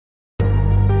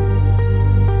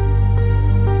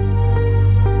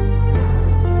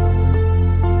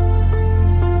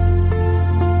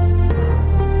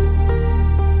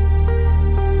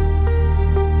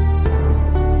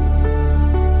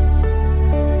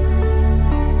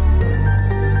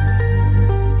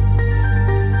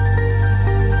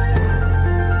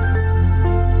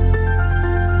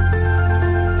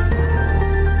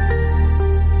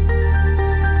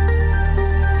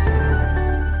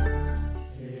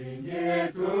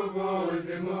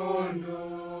tuvuze impundu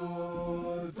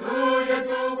tuje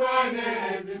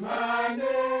turwaniriza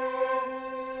impande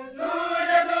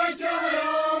tuje ducyuye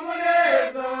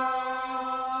umuneza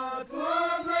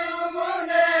twuzuye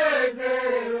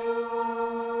umunezero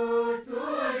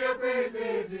tuje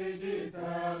kwizihiza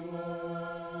igitaramo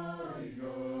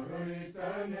ijoro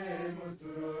ritane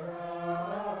muturora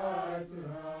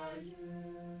turaje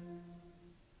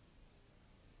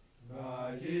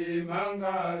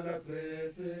Imanga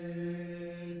twese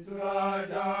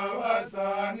turaja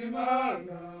basanga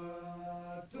imanga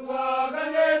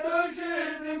tubaganye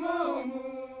dushize imumu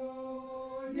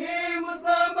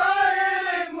nimusambare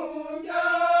mu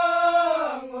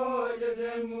myango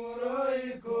ngeze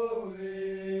muroyikobe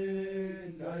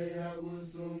ndahira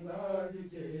gusunga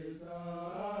zikeza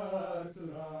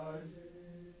turaje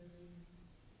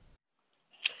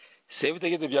Sebe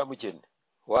utegeze bya mukene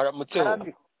waramutseho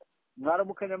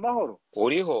mwaramukanya amahoro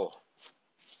uriho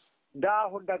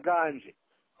ndaho ndaganje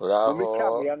uraho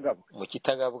mu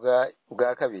kitagabwa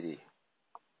bwa kabiri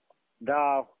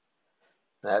ndaho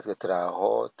natwe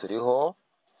turaho turiho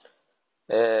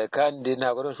kandi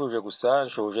ntabwo nshuje gusa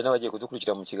nshuje n'abagiye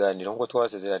kudukurikira mu kiganiro nk'uko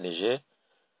twasezeranije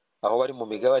aho bari mu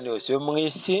migabane yose yo mu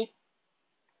isi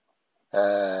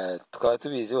tukaba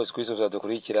tubizi hose kuri soza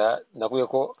dukurikira nakuye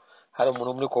ko hari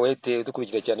umuntu muri Kuwait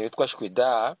udukurikira cyane witwa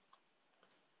Shwida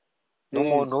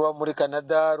n'umuntu uba muri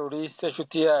Canada Rurisa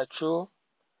inshuti yacu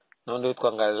n'undi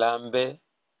witwa Ngarambe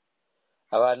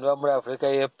abantu ba muri Afurika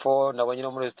y'Epfo nabonye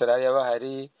no muri Australia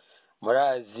bahari muri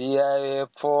Aziya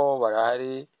y'Epfo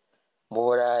barahari mu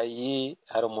Burayi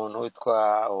hari umuntu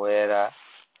witwa Wera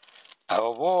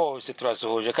abo bose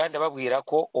turasuhuje kandi ababwira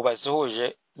ko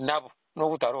ubasuhuje nabo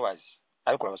n'ubwo utarubazi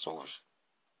ariko urabasuhuje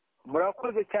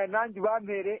murakoze cyane nanjye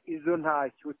bampere izo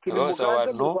ntacyo turi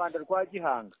mu Rwanda rwa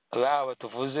Gihanga baba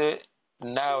tuvuze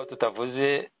nawe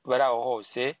tutavuze bari aho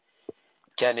hose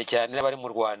cyane cyane n'abari mu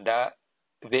Rwanda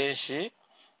benshi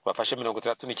bafashe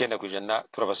 69%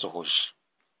 turabasuhuje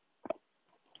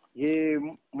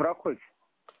murakoze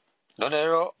none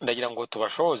rero ndagira ngo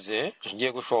tubashoze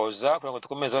ngiye gushoza kugira ngo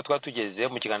tukomeze aho twatugeze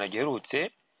mu kiganiro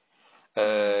giherutse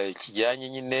kijyanye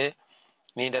nyine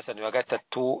n'indasano ya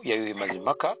gatatu ya Yuhi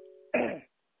Mazimpaka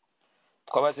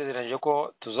twabasezeranije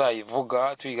ko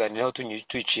tuzayivuga tuyiganiraho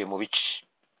tuyiciye mu bice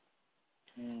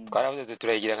twaravuze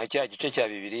turayigira nka cya gice cya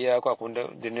Bibiliya kwa kundi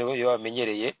iyo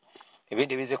bamenyereye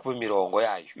ibindi bize kuba imirongo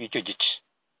yayo y'icyo gice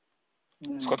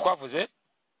siko twavuze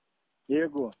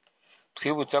yego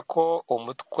twibutsa ko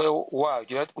umutwe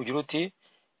wayo ugira uti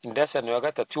indasano ya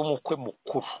gatatu y'umukwe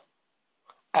mukuru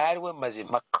ariwe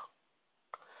Mazimpaka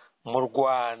mu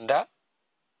Rwanda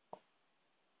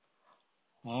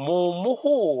mu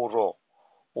muhuro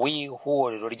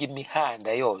w'ihuriro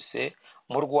ry'imihanda yose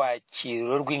mu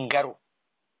rwakiriro rw'ingaru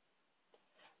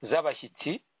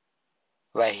z'abashyitsi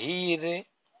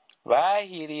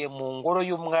bahiriye mu ngoro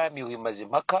y'umwami Yuhi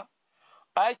Mazimpaka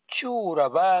acyura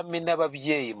abami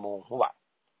n'ababyeyi mu Nkuba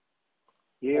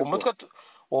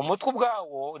uwo mutwe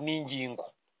ubwawo ni ingingo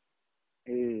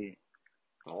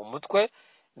uwo mutwe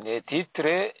ni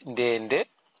titre ndende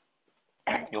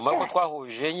nyuma ko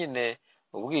twahuje nyine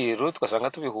ubwiru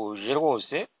twasanga tubihuje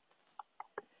rwose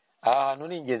ahantu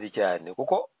ni ingenzi cyane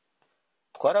kuko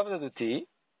twaravuze duti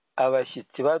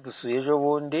abashyitsi badusuye ejo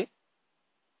bundi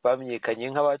bamenyekanye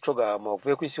nk'abacogama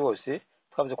bavuye ku isi hose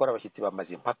twavuze ko ari abashyitsi ba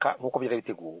Mazimpaka nk'uko byari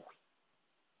biteguwe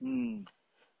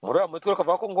muri uwo mutwe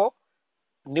bakavuga ko ngo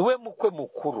niwe mukwe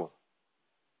mukuru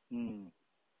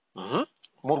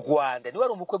mu Rwanda niwe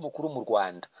ari umukwe mukuru mu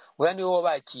Rwanda we niwe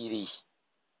wabakiriye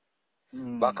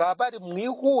bakaba bari mu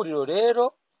ihuriro rero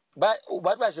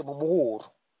bari baje mu muhuro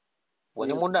ngo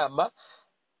ni mu nama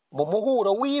mu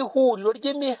muhuro w'ihuriro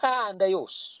ry'imihanda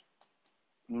yose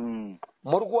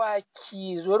mu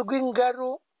rwakiriro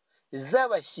rw'ingaru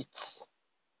z'abashyitsi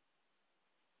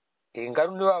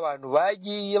ingaru nibo abantu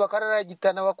bagiye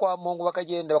bakararagitana bakwa Mungu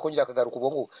bakagenda bakongera akagaruka ubwo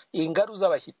ngo ingaru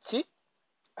z'abashyitsi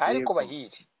ariko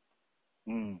bahiri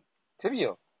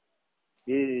sibyo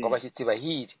ngo abashyitsi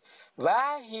bahiri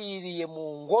bahiriye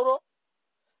mu ngoro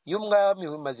y'umwami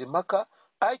Yuhi Mazimpaka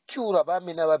acyura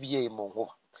abami n'ababyeyi mu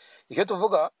Nkuba icyo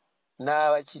tuvuga ni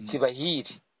abashyitsi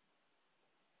bahiri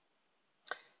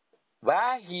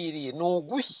bahiriye ni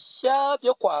ugushya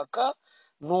byo kwaka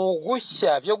ni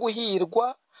ugushya byo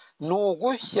guhirwa ni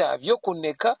ugushya byo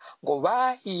kuneka ngo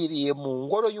bahiriye mu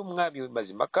ngoro y'umwami Yuhi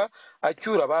Mazimpaka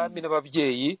acyura abami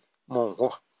n'ababyeyi mu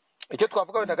Nkuba icyo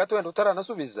twavuga wenda gato wenda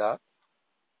utaranasubiza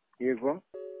yego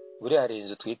buriya hari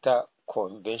inzu twita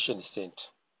convention center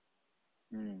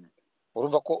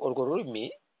urumva ko urwo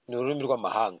rurimi ni ururimi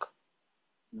rw'amahanga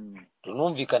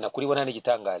runumvikana kuri bo nta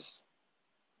n'igitangaza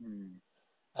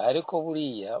ariko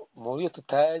buriya mu byo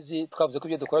tutazi twavuze ko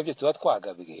ibyo dukora byose tuba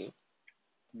twagabwe.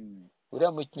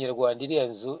 Buriya mu kinyarwanda iriya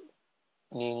nzu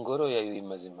ni ingoro ya Yuhi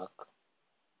Mazimpaka.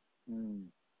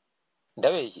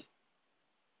 Ndabeshye?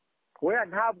 Oya,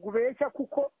 ntabwo ubeshya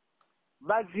kuko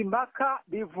Mazimpaka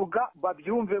bivuga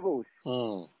babyumve bose.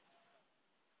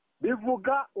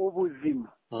 Bivuga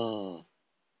ubuzima.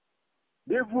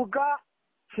 Bivuga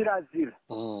kirazira.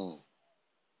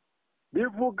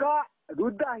 Bivuga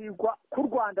rudahigwa, ku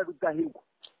Rwanda rudahigwa.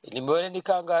 Nimubare ni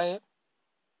kangahe?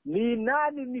 Ni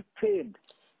 8 n'ikenda.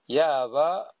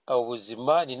 Yaba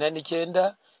ubuzima ni 8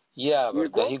 n'ikenda, yaba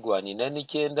rudahigwa ni 8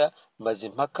 n'ikenda,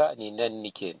 Mazimpaka ni 8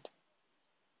 n'ikenda.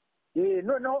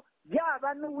 Noneho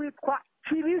yaba n'uwitwa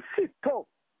Kirisito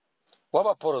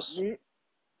w'abaporoso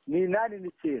ni 8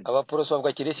 n'ikenda. Abaporoso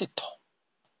bavuga Kirisito,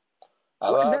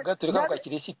 abagatolika bavuga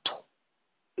Kirisito.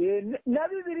 Na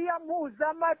Bibiliya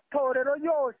mpuzamatorero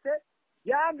yose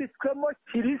yanditswemo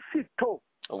Kirisito.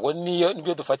 Ubwo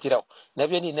nibyo dufatiraho,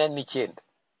 nabyo ni 8 n'ikenda.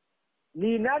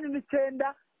 Ni 8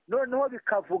 n'ikenda. Noneho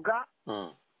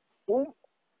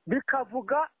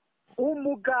bikavuga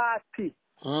umugati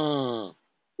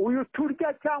uyu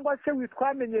turya cyangwa se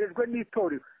witwamenyerejwe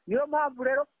n'itorero. Niyo mpamvu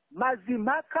rero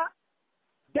Mazimpaka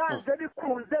byanze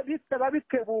bikunze bitaba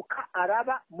bitebuka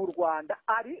araba mu Rwanda,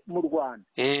 ari mu Rwanda.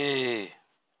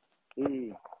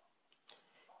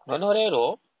 Noneho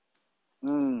rero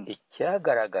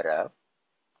icyagaragara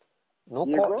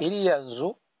nuko iriya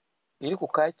nzu iri ku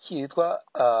Kacyiru yitwa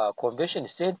Convention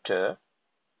Center,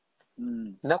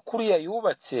 na kuriya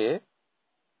yubatse,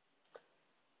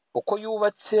 uko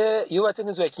yubatse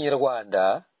nk'inzu ya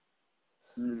kinyarwanda,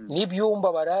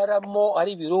 n'ibyumba bararamo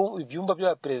ari ibyumba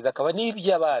by'abaperezida, akaba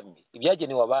n'iby'abami,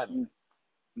 ibyagenewe abami.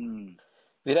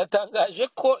 Biratangaje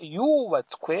ko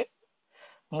yubatswe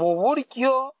mu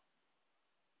buryo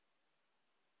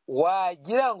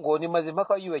wagira ngo ni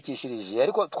Mazimpaka yubakishirije,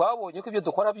 ariko twabonye ko ibyo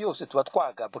dukora byose tuba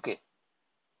twagabwe.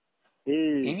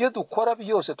 Ibyo dukora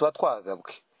byose tuba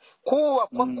twagabwe.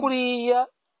 Kubakwa kuriya,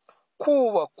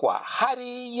 kubakwa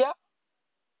hariya,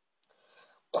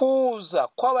 kuza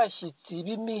kw'abashyitsi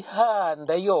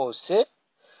b'imihanda yose,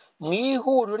 mu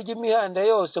ihuriro ry'imihanda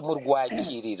yose mu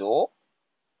Rwakiriro,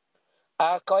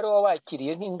 akaba aribo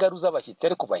bakiriye nk'ingaru z'abashyitsi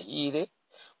ariko bahire,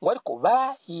 ngo ariko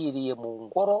bahiriye mu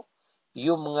ngoro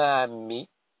y'umwami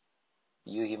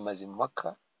Yuhi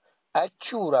Mazimpaka,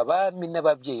 acyura abami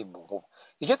n'ababyeyi mu Nkuba.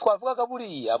 Icyo twavugaga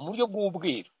buriya mu buryo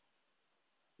bw'ubwiru,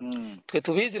 twe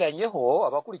tubiziranyeho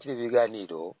abakurikira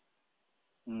ibiganiro,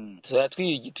 tuzaba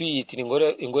tuyitira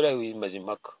ingoro ya Yuhi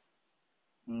Mazimpaka.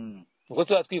 Ngo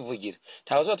tuba twivugira,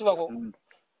 ntabwo tuba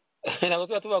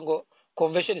tuvuga ngo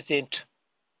Convention Center.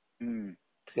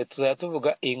 Twe tuzaba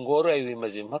tuvuga ingoro ya Yuhi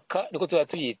Mazimpaka, niko tuba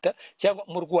tuyita, cyangwa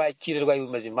mu Rwakiriro rwa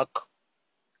Yuhi Mazimpaka.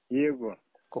 Yego,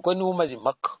 kuko ni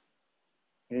Mazimpaka.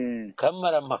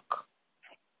 Kamarampaka.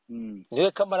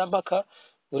 Niwe Kamarampaka.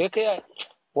 Ureke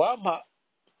wampa,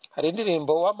 hari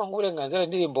indirimbo wampa nk'uburenganzira,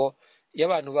 indirimbo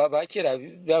y'abantu ba kera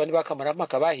b'abandi ba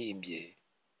Kamarampaka bahimbye,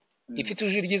 ifite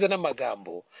ijwi ryiza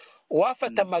n'amagambo.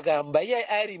 Uwafata amagambo ye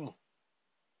arimo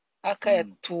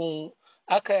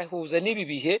akayahuza n'ibi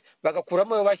bihe,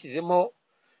 bagakuramo ayo bashyizemo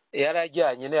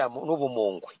yarajyanye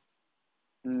n'ubumungwe.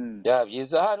 Byaba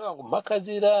byiza hano ngo mpaka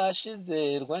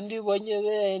zirashize Rwanda ibonye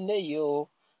bene yo.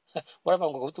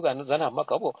 Muravuga ngo tuganiriza nta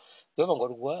mpaka, bo bivuga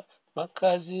ngo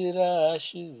mpaka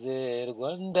zirashize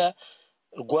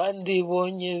Rwanda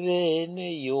ibonye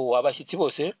bene yo, abashyitsi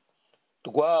bose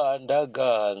Rwanda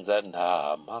ganza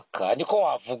nta mpaka, niko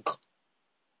wavuga.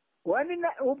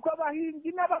 Ubwo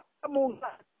abahinzi n'abamunga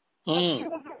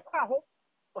aho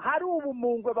hari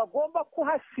ubumungwe bagomba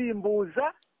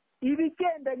kuhasimbuza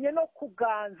ibigendanye no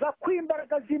kuganza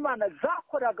kw'imbaraga z'Imana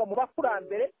zakoraga mu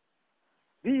bakurambere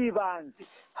bibanze.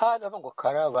 Hano ngo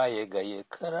karabaye gaye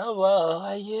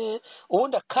karabaye,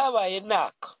 ubundi akabaye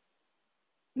naka,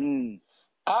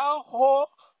 aho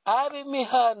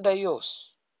ab'imihanda yose,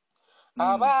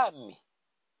 abami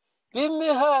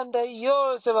b'imihanda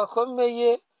yose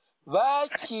bakomeye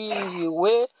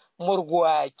bakiriwe mu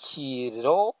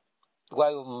Rwakiriro rwa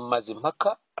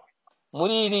Mazimpaka,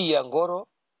 muri iriya ngoro,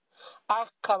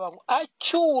 akaba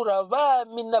acyura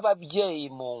abami n'ababyeyi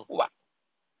mu Nkuba.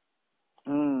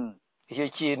 Icyo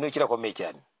kintu kirakomeye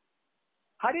cyane.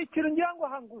 Hari ikintu ngira ngo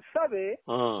hangusabe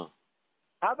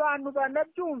abantu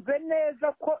banabyumve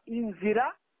neza ko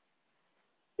inzira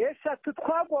eshatu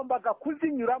twagombaga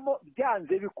kuzinyuramo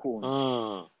byanze bikunze.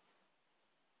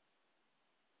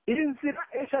 Inzira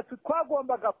eshatu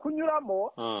twagombaga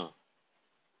kunyuramo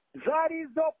zari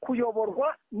izo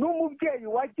kuyoborwa n'umubyeyi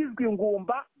wagizwe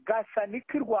ingumba Gasani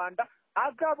k'i Rwanda,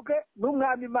 agabwe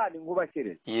n'umwami Imana Nkuba.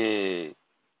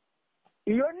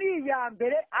 iyo ni iya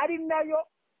mbere ari nayo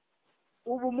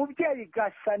ubu umubyeyi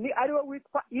Gasani ariwe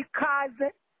witwa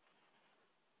Ikaze,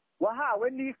 wahawe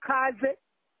n'Ikaze,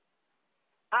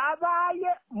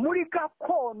 abaye muri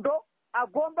gakondo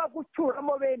agomba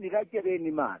gucyuramo bene irage bene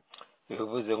Imana.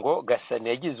 bivuze ngo Gasani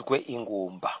yagizwe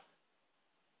ingumba.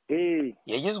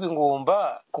 Yagizwe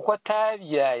ingumba kuko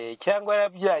atabyaye cyangwa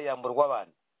yarabyaye yamburwa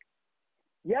abana.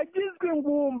 Yagizwe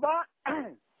ingumba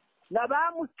na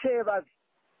ba Mukebabe.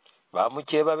 Ba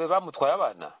Mukebabe bamutwaye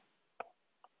abana.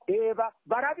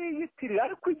 Barabiyitirira,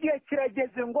 ariko igihe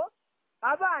kirageze ngo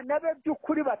abana be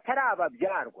by'ukuri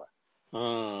batarababyarwa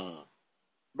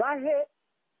bahe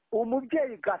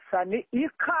umubyeyi Gasani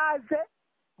Ikaze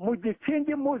mu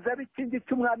gikingi muzabikingi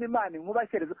cy'umwami Imana Nkuba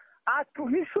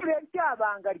atuhishure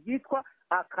ryabanga ryitwa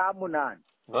akamunani.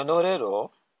 Noneho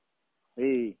rero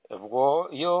ubwo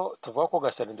iyo tuvuga ko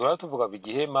Gasani duhora tuvuga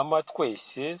igihe mama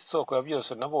twese soko ya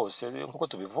byose na bose nk'uko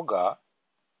tubivuga,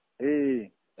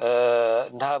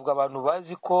 ntabwo abantu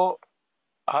bazi ko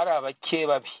hari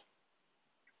Abakebabi.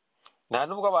 Nta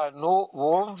nubwo abantu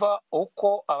bumva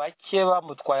uko Abakeba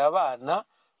bamutwaye abana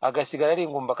agasigara ari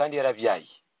ingumba kandi yarabyaye.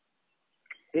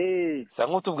 Sa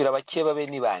nk'utubwira Abakebabe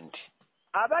ni bande?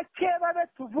 Abakebabe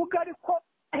tuvuga ariko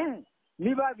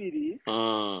ni babiri,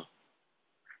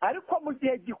 ariko mu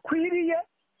gihe gikwiriye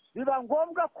biba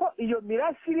ngombwa ko iyo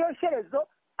mirasire yosherezo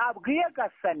abwiye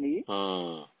Gasani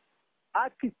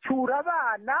ati cyura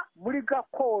abana muri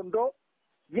gakondo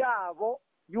yabo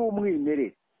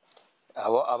y'umwimerere.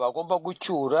 Abo abagomba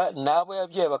gucyura nabo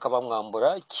yabyaye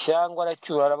bakabamwambura cyangwa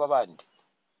aracyura araba bandi?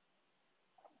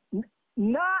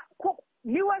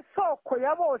 Niwe soko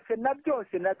ya bose na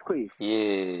byose na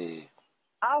twese.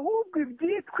 Ahubwo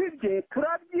ibyitwa ibye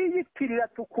turabyiyitirira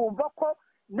tukumva ko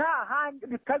nta handi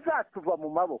bitazatuva mu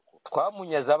maboko.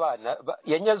 Twamunyaza abana,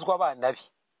 yanyazwa abana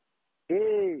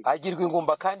be. Agirwa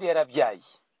ingumba kandi yarabyaye.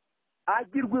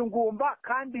 Agirwa ingumba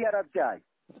kandi yarabyaye.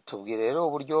 Tubwire rero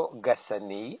uburyo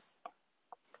Gasani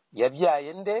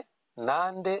yabyaye nde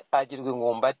nande agirwa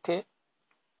ingumba ate?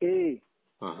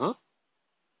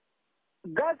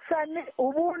 Gasani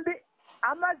ubundi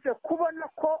amaze kubona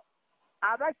ko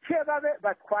Abakebabe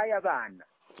batwaye abana.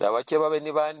 Abakebabe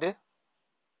ni bande?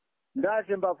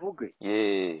 Ndaje mbavuge.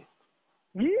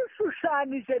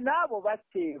 Yishushanije n'abo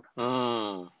Bakeba.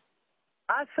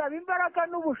 Asaba imbaraga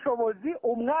n'ubushobozi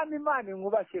umwami Imana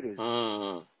Nkuba.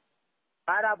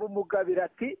 Arabumugabira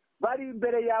ati bari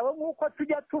imbere yawe nk'uko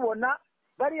tujya tubona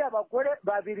bari abagore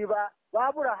babiri ba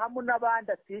Aburahamu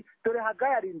n'abandi, ati dore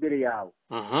Hagayi ari imbere yawe.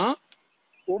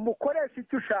 Umukoresha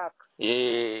icyo ushaka.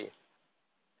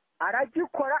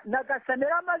 Aragikora. na Gasani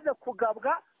amaze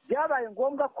kugabwa byabaye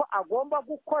ngombwa ko agomba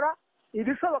gukora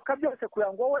ibishoboka byose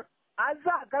kugira ngo we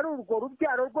azagarure urwo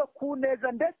rubyaro rwe ku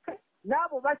neza, ndetse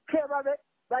n'abo Bakebabe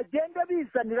bagende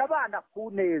bizanira abana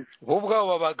ku neza. Bo ubwabo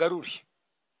babagarure.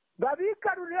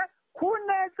 Babigarurire ku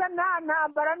neza, nta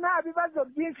ntambara, nta bibazo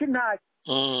byinshi, ntacyo.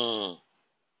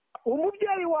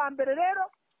 Umubyeyi wa mbere rero,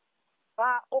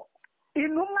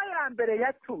 intumwa ya mbere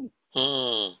yatumye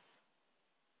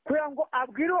kugira ngo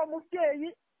abwire uwo mubyeyi,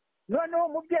 noneho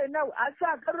umubyeyi nawe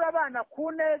azagarura abana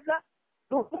ku neza.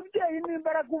 Umubyeyi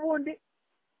n'imbaraga ubundi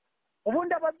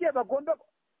ababyeyi bagomba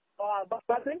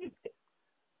bazanye.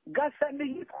 Gasani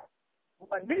yitwa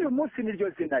n'uyu munsi niryo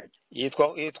zina rye.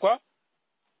 Yitwa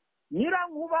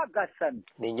Nyirankuba Gasani.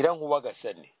 Ni Nyirankuba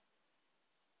Gasani.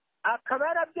 Akaba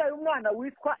yarabyaye umwana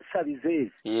witwa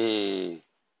Sabizeze.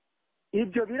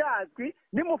 Ibyo birazwi.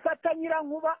 Nimufata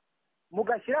Nyirankuba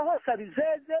mugashyiraho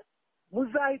Sabizeze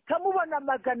muzahita mubona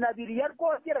 200 ya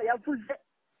Rwogera yavuze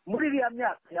muri iriya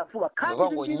myaka ya vuba.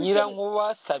 Kandi ngo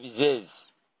Nyirankuba Sabizeze.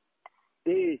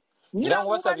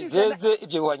 Nyirankuba Sabizeze ibyo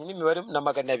bihwanye n'imibare na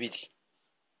 200.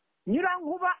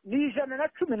 Nyirankuba ni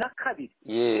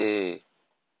 112.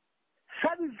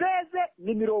 Sabizeze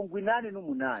ni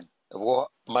 88. Ubwo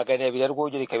 200 ya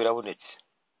Rwogera ikaba irabonetse.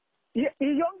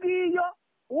 Iyo ngiyo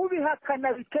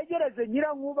ubihakana bitegereze.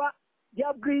 Nyirankuba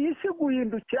yabwiye isi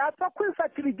guhindukira, apfa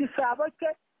kwifatira igisabo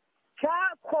cye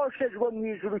cyakoshejwe mu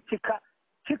ijuru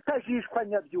kikajishwa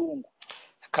Nyabyungu.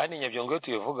 Kandi Nyabyungu iyo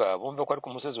tubivuga bumve ko ari ku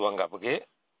musozi wa Ngabwe,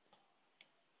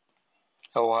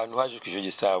 aho hantu haje ku icyo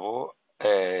gisabo.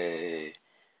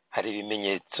 Hari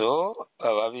ibimenyetso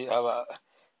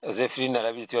Zefirine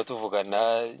arabizi, tuba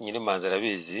tuvugana, Nyirimanza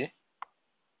arabizi,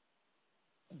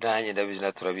 nanjye ndabizi,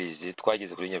 na turabizi.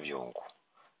 Twageze kuri Nyabyungu.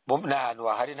 N'ahantu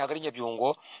hahari ntabwo ari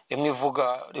Nyabyungu imwe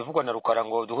ivugwa na Rukara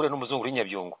ngo duhure n'umuzungu uri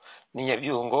Nyabyungu. Ni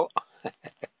Nyabyungu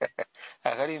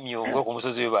ari imyungo ku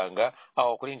musozi w'ibanga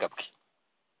aho kuri Ngabwe.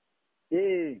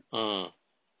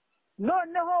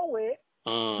 Noneho we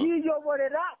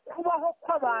yiyoborera kubaho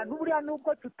kw'abantu buriya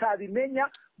nubwo tutabimenya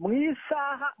mu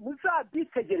isaha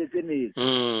muzabyitegereze neza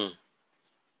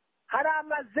hari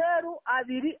amazeru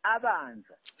abiri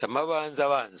abanza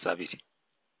abanza abiri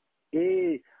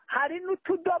hari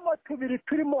n'utudomo tubiri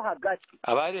turimo hagati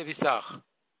abareba isaha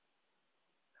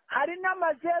hari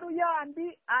n'amazeru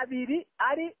yandi abiri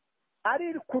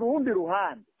ari ku rundi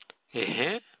ruhande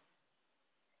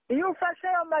iyo ufashe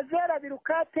ayo mazeru abiri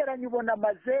ukayateranya ubona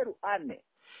amazeru ane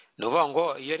ni ukuvuga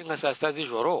ngo iyo ari nka saa sita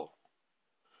z'ijoro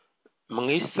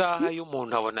mu isaha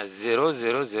y'umuntu abona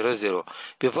 0,0,0,0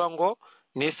 bivuga ngo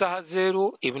ni isaha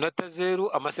 0 iminota 0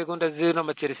 amasegonda 0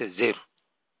 n'amakerese 0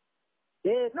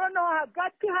 noneho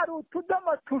hagati hari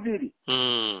utudomo tubiri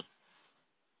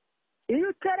iyo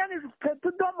uteranije utwo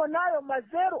tudomo n'ayo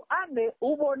mazeru ane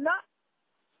ubona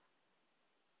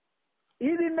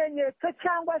ibimenyetso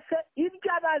cyangwa se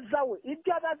ibyo abaza we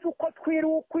ibyo abaza uko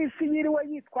twiriwe uko isi yiriwe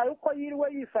yitwaye uko yiriwe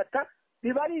yifata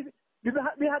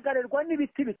bihagararwa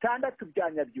n'ibiti bitandatu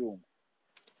bya Nyabyungo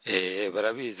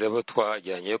barabizi abo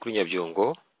twajyanye kuri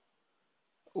Nyabyungo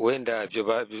wenda ibyo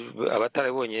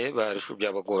abatarabonye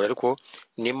byabagora ariko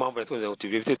niyo mpamvu natunze ngo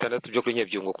ibyo biti bitandatu byo kuri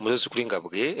Nyabyungo ku musozi kuri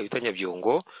Ngabwe bita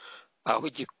Nyabyungo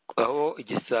aho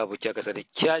igisabo cya Gasani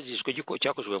cyajishwe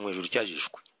cyakozwe mu ijuru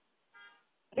cyajishwe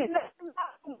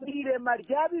irema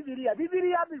rya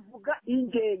bibiliya bivuga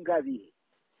ingengabihe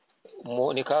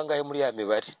ni kangahe muri ya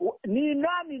mibare ni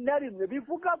 8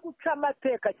 bivuga guca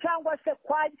amateka cyangwa se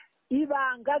kwa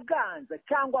ibangaganza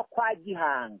cyangwa kwa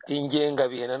gihanga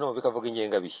ingengabihe nanone bikavuga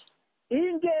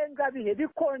ingengabihe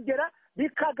bikongera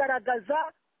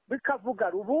bikagaragaza bikavuga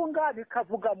rubunga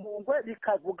bikavuga mungwe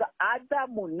bikavuga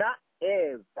Adamu na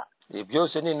Eva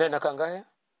byose ni na kangahe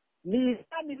ni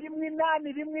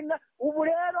 8 ubu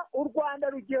rero u Rwanda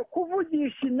rugiye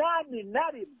kuvugisha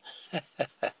 8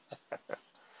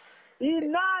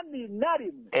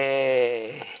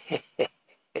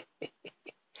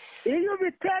 iyo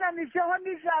biteranijeho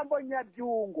n'ijambo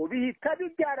Nyabyungo bihita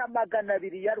bibyara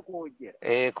 200 ya Rwogera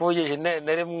kuvugisha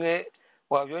 8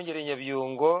 wabyongereye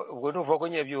Nyabyungo ubwo nuvuga ko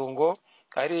Nyabyungo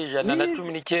ari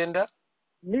 119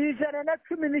 ni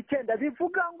 119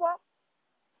 bivuga ngo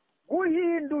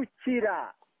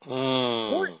guhindukira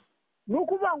ni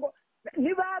ukuvuga ngo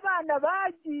niba abana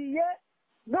bagiye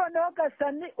noneho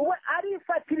Gasani we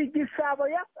arifatira igisabo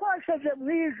yakosheje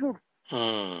mu ijuru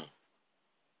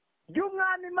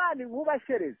ry'umwami Imana Nkuba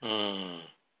Shereza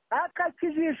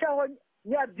akakijisha aho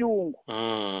Nyabyungo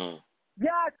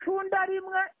yacunda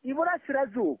rimwe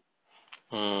iburasirazuba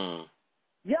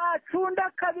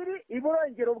yacunda kabiri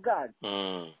iburengero bwaryo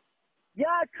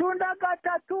yacunda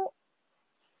gatatu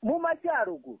mu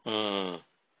majyaruguru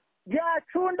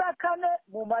yacunda kane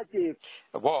mu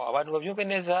majyepfo abantu babyumve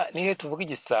neza niyo tuvuga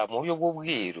igisabo mu buryo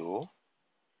bw'ubwiru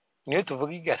niyo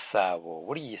tuvuga igasabo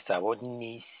buri igisabo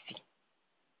ni isi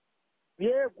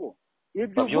yego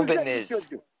ibyo babyumve neza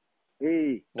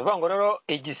ni ukuvuga ngo rero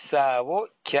igisabo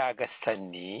cya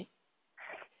Gasani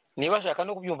niba bashaka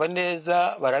no kubyumva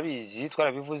neza barabizi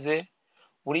twarabivuze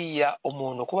buriya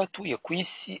umuntu kuba atuye ku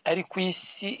isi ari ku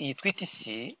isi yitwita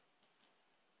isi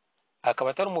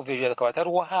akaba atari umuvejeri akaba atari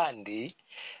uw'ahandi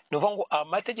ni ukuvuga ngo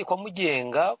amategeko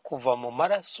amugenga kuva mu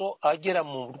maraso agera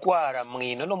mu rwara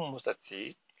mwino no mu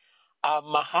musatsi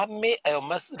amahame ayo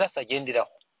maraso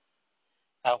agenderaho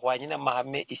ahwanye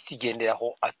n'amahame isi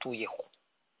igenderaho atuyeho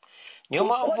niyo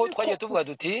mpamvu twagiye tuvuga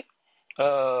duti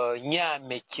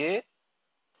nyampeke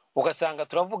ugasanga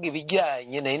turavuga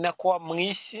ibijyanye na inakwa mu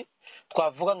isi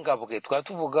twavuga Ngabwe twaba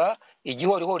tuvuga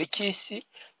igihorihori cy'isi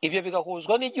ibyo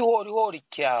bigahuzwa n'igihorihori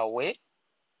cyawe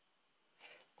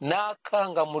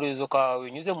n'akangamurizo kawe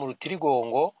binyuze mu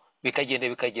rutirigongo bikagenda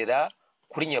bikagera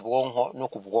kuri nyabwonko no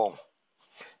ku bwonko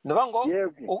ni ukuvuga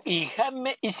ngo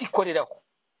ihame isi ikoreraho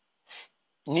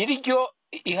niryo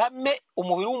ihame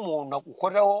umubiri w'umuntu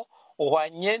ukoreraho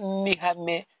uhwanye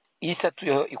n'ihame isi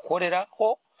atuyeho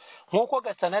ikoreraho nk'uko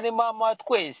Gasani ari mama wa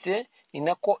twese ni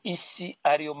nako isi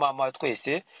ariyo mama wa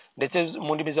twese ndetse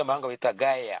mu ndimi z'amahanga bita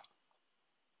Gaya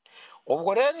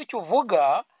ubwo rero icyo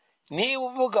uvuga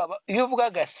iyo uvuga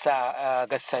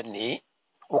Gasani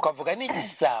ukavuga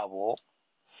n'igisabo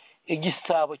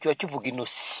igisabo kiba kivuga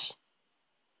inusi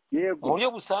mu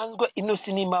buryo busanzwe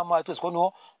inusi ni mama wa twese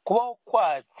niho kubaho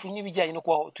kwacu n'ibijyanye no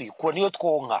kubaho tuyikura niyo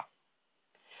twonka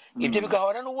ibyo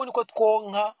bigahora n'ubundi ko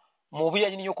twonka mu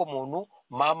bijyanye n'inyoko muntu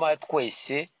mama wa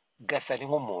twese Gasani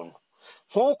nk'umuntu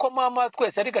nk'uko mama wa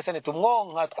twese ari Gasani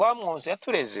tumwonka twamwonse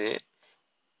yatureze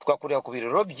twakurira ku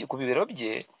bibero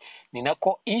bye ni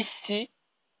nako isi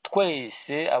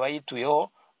twese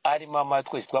abayituyeho ari mama wa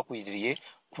twese twakwiririye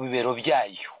ku bibero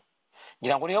byayo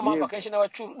ngira ngo niyo mpamvu akenshi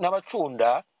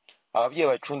n'abacunda ababyeyi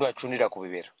bacundira ku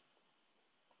bibero.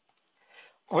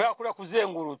 Kubera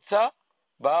kuzengurutsa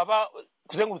baba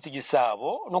kuzengurutsa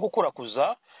igisabo no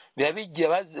gukurakuza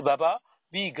baba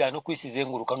biga no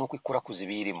kwisizenguruka no kwikurakuza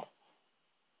ibirimo.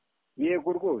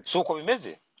 Yego rwose. Suko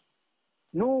bimeze?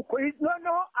 Nuko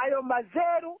noneho ayo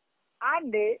mazeru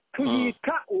ane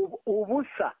tuyita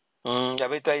ubusa.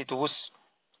 Abita yita ubusa.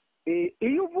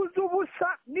 Iyo uvuze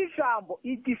ubusa n'ijambo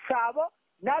igisabo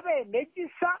na bene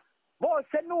gisa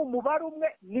bose ni umubare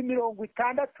umwe ni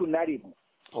 61.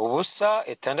 Ubusa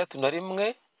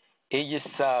 61,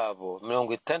 igisabo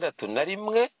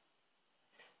 61.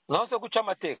 Naho se guca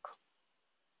amateka.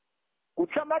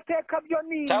 Guca amateka byo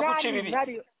ni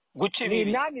 8 guca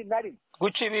ibibi.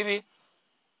 Guca ibibi.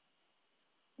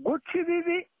 Guca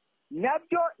ibibi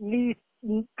nabyo ni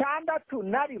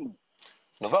 61.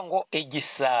 Nuvuga ngo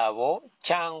igisabo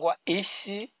cyangwa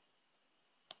isi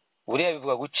buriya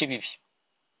bivuga guca ibibi.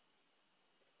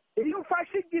 Iyo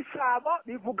ufashe igisabo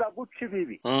bivuga guca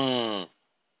ibibi.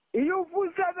 Iyo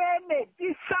uvuze bene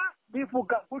gisa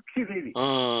bivuga guca ibibi.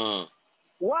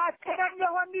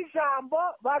 Wateranyeho n'ijambo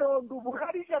baronda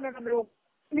uburari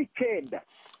 119.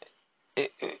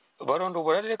 Baronda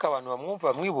uburari reka abantu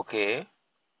bamwumva mwibuke.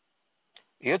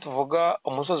 Iyo tuvuga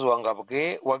umusozi wa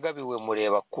Ngabwe wagabiwe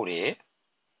mureba kure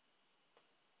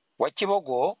wa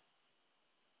Kibogo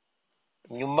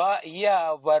nyuma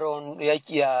ya baron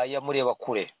ya mureba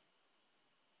kure,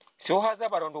 siho haza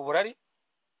baronda uburari?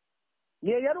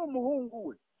 Ye yari umuhungu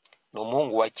we. Ni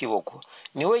umuhungu wa Kibogo.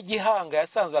 Niwe Gihanga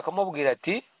yasanze akamubwira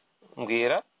ati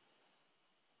mbwira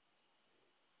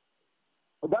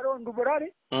baronda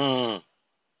uburari.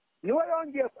 Niwe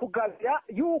yongeye kugabya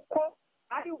yuko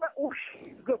ari we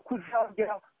ushinzwe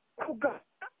kuzongera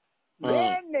kugabya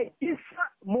bene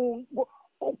gisa mu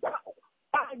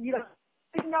kwanyira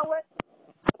nawe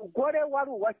umugore wari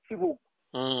uwa Kibugu.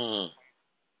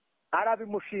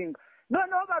 Arabimushinga.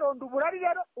 Noneho baronda uburari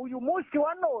rero uyu munsi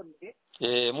wa none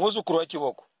mwuzukuru wa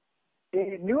Kibogo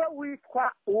niwe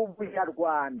witwa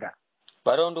Ubunyarwanda.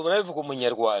 Baronda uburari bivuga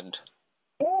umunyarwanda.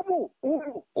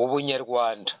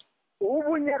 Ubunyarwanda.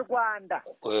 Ubunyarwanda.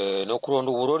 No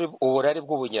kuronda uburari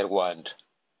bw'ubunyarwanda.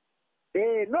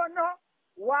 Noneho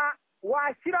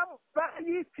washyira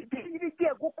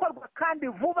bigiye gukorwa kandi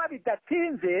vuba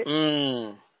bidatinze.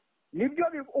 Nibyo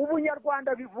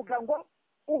ubunyarwanda bivuga ngo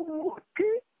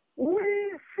umuti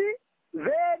w'isi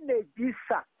bene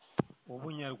gisa.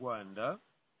 Ubunyarwanda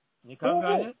ni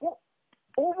kangahe?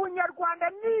 Ubunyarwanda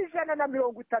ni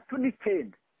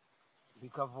 139.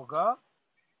 Bikavuga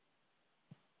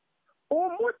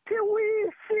umuti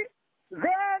w'isi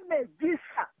bene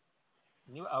gisa.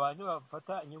 Niba abantu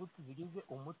bafata inyuguti zigize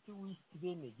umuti w'isi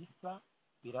bene gisa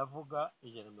biravuga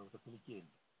 139.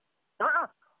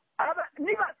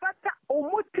 Niba fata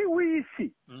umuti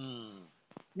w'isi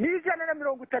ni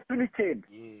 139.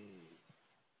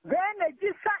 Bene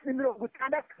gisa ni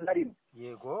 61.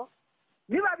 Yego.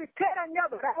 Niba biteranya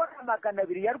barabona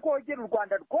 200 ya rwogera u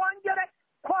Rwanda rwongere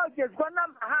kogezwa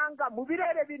n'amahanga mu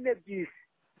birere bine by'isi.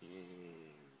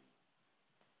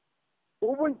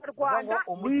 Ubunyarwanda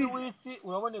umuti w'isi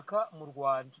uraboneka mu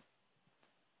Rwanda.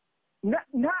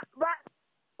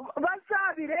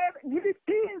 Bazabirebe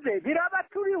ntibitinze biraba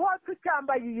turiho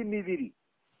tucyambaye iyi mibiri.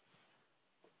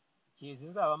 Kizi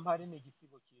nzaba mpari ni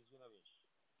igisigo kizwe na benshi.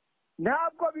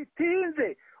 Ntabwo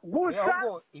bitinze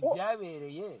gusa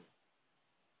ibyabereye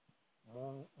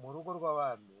mu rugo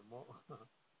rw'abami mu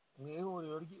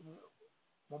ihuriro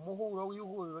mu muhuro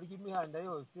w'ihuriro ry'imihanda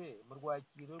yose mu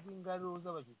rwakiro rw'ingaru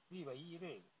z'abashyitsi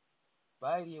bayire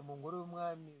bariye mu ngoro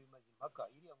y'umwami Mazimpaka.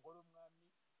 Iriya ngoro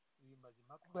y'umwami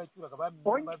Mazimpaka ubwo yacyuraga abami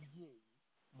n'ababyeyi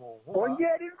mu Nkuba.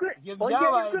 Ibyo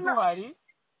byabaye duhari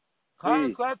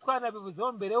kandi twari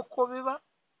twanabivuzeho mbere yuko biba.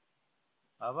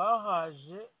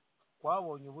 Abahaje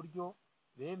twabonye uburyo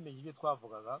bemeje ibyo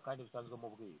twavugaga kandi bisanzwe mu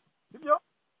bwiru, sibyo?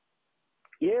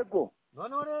 Yego.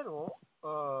 Noneho rero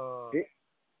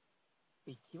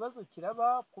ikibazo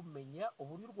kiraba kumenya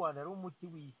uburyo u Rwanda ari umuti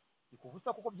w'isi.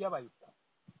 Ikubusa kuko byabaye uko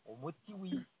umuti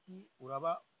w'isi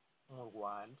uraba mu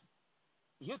Rwanda.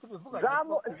 Iyo tubivuga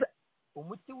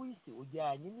umuti w'isi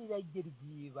ujyanye n'irage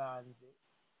ry'ibanze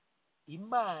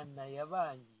Imana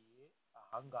yabangiye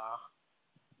ahangaha.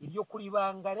 Iryo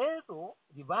kuribanga rero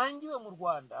ribangiwe mu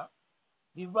Rwanda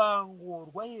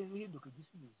ribangurwa hinduka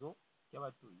igisubizo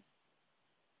cy'abatuye.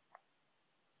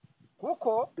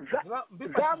 Kuko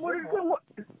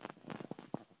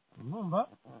numva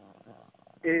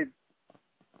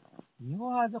niho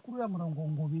haza kuri uriya murongo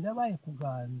ngo birabaye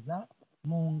kuganza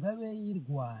mu ngabe y'u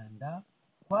Rwanda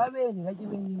kwa bene irage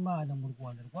b'Imana mu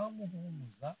Rwanda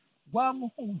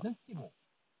rwamuhuza sibo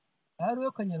ari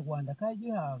we Kanyarwanda ka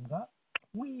Gihanga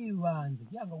wibanze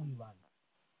yanga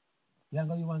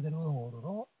wibanze ariwe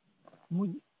hororo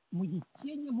mu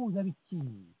gikingi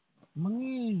mpuzabikingi mu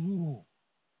ijuru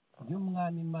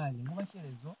ry'umwami imana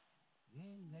mubashyerezo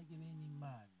bene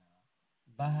imana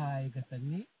bahaye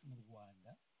gasani mu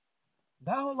Rwanda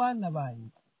ngaho bana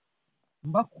banjye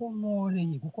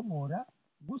mbakomoreye gukomora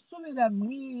gusubira mu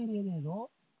irerero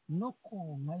no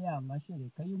konka ya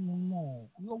mashereka yo mu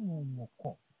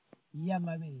moko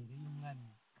y'amabere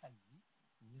y'umwamikazi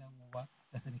Nyirankuba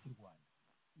Gasani k'u Rwanda.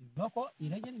 Bivuga ko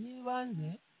irage ry'ibanze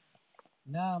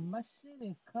ni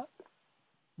amashereka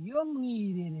yo mu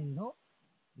irerero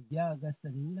rya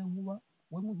Gasani Nyirankuba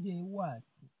we mubyeyi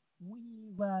wacu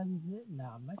w'ibanze, ni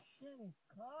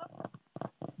amashereka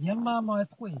ya mama wa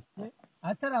twese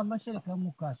atari amashereka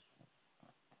y'umukaso.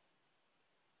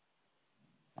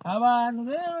 Abantu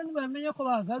rero ntibamenya ko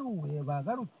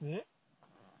bagarutse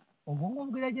ubwo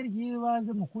ngubwo irage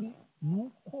ry'ibanze mu kuri ni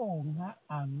ukonka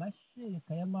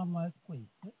amashereka ya mama wa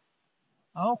twese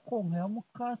aho konka ya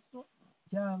mukaso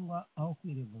cyangwa aho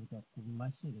kwireguza ku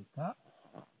mashereka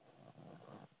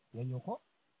ya nyoko.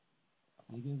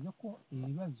 Bivuze ko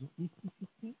ibibazo isi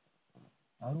ifite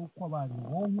ari uko abantu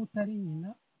bonka utari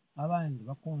nyina, abandi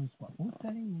bakonswa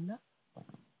utari nyina,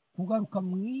 kugaruka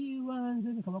mu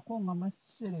ibanze bikaba konka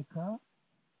amashereka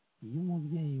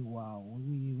y'umubyeyi wawe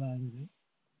w'ibanze,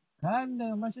 kandi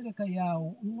ayo mashereka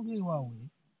yawe y'umubyeyi wawe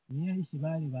niyo yahise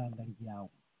bari ibanga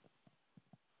ryawe.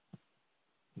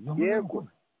 Yego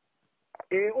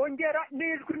ongera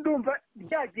n'ijwi ndumva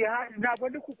ryagiye hanze, ntabwo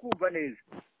ndi kukumva neza.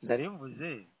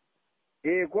 ndarimvuze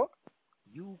Yego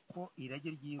yuko irage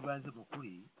ry'ibanze mu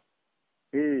kuri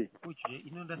ukurikije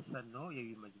ino ndasano ya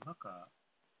Mazimpaka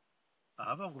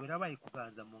ahavuga ngo birabaye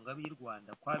kuganza mu ngabe y'u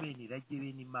Rwanda kwa bene irage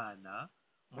bene imana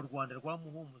mu Rwanda rwa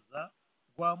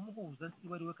muhuza si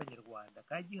wari we Kanyarwanda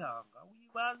ka Gihanga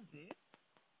w'ibanze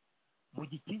mu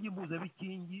gikingi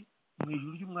mpuzabikingi mu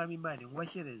ijuru ry'umwami imana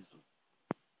nkubashyerezo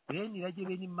bene irage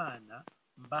bene imana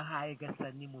mbahaye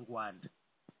Gasani mu Rwanda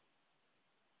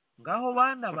ngaho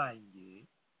bana banjye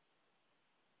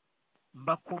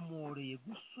mbakomoreye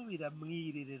gusubira mu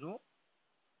irerero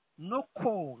no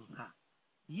konka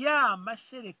ya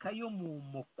mashereka yo mu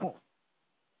moko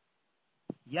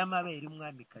y'amabere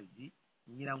umwamikazi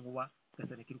Nyirankuba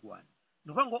Gasani k'u Rwanda.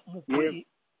 Ni ukuvuga ngo mu kuri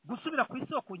gusubira ku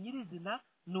isoko nyirizina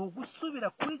ni ugusubira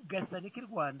kuri Gasani k'u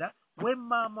Rwanda we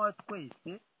mama wa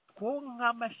twese twonka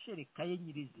amashereka ye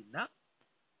nyirizina.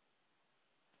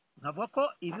 Nkavuga ko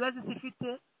ibibazo isi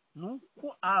ifite ni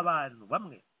uko abantu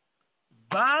bamwe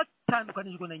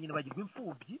batandukanijwe na nyina bagirwa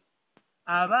imfubyi,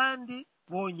 abandi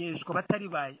bonyeshwa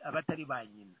abatari ba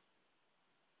nyina.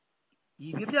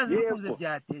 Ibyo byanze bikunze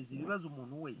byateza ibibazo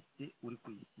umuntu wese uri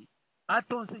ku isi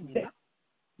atonse nyina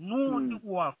n'undi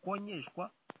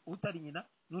wakonyeshwa utari nyina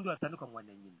n'undi watandukanywa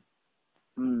na nyina.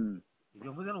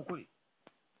 Ibyo mvuze ni ukuri,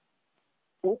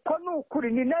 uko ni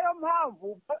ukuri. Ni nayo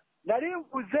mpamvu nari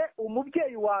mvuze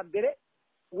umubyeyi wa mbere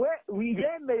we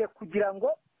wiyemeye kugira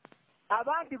ngo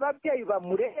abandi babyeyi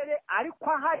bamurere,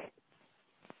 ariko ahari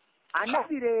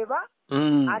anabireba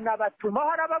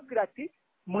anabatumaho arababwira ati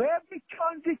mwebwe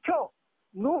icyo nzi cyo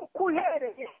ni uko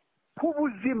uhereye ku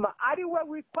buzima ari we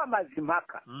witwa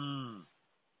Mazimpaka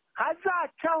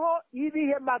hazacaho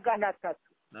ibihe 366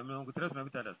 na 66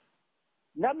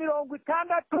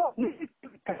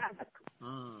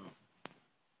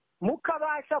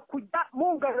 mukabasha kujya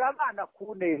mungarura abana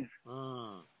ku neza.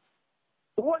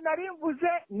 Uwo nari mvuze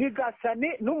ni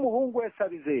Gasani n'umuhungu we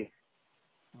Sabizeye.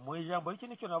 Mu ijambo y'iki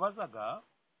nicyo nabazaga,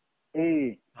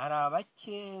 hari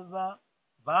abakeba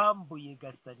bambuye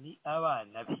Gasani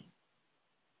abana be.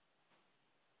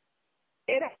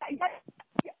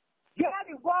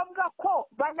 Byari ngombwa ko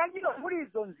bananyura muri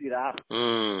izo nzira.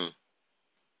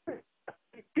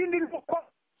 Ikindi ni uko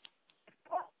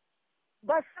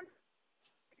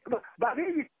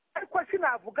ariko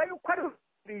sinavuga yuko ari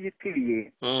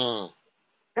biyitiriye.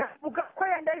 Navuga ko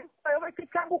yenda yuko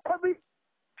cyangwa uko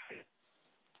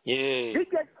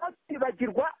bigeze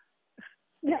kwibagirwa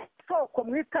isoko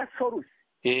mwita sorusi.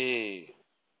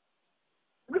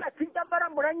 Ati nyamara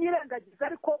muranyirengagiza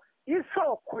ariko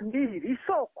isoko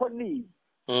ni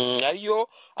ariyo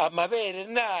amabere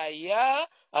naya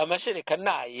amashereka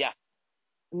naya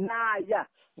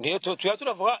niyo tuya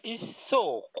turavuga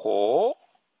isoko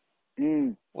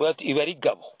iba ari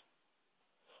gabo,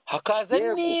 hakaza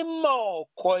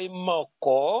n'imoko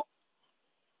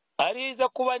ariza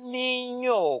kuba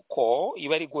n'inyoko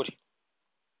iba ari gore.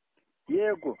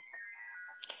 Yego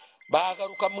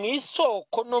bagaruka mu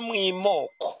isoko no mu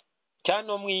imoko cyangwa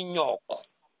no mu inyoko.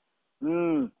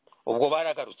 Ubwo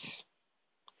baragarutse.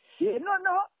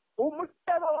 Noneho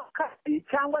umutego wa kabiri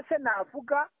cyangwa se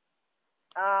navuga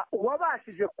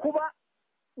uwabashije kuba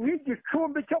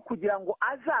n'igicumbi cyo kugira ngo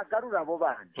azagarure abo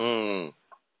bana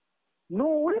ni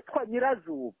uwitwa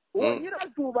Nyirazuba. Uwo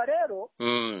Nyirazuba rero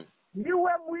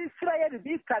niwe mu Isirayeli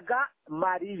bitaga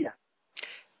Mariya.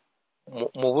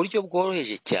 Mu buryo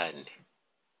bworoheje cyane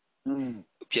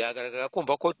byagaragara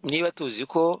kumva ko niba tuzi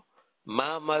ko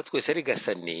mama twese ari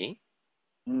Gasani,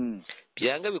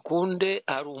 byanga bikunde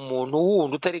hari umuntu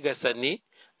wundi utari Gasani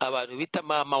abantu bita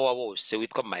mama wa bose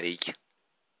witwa Mariya.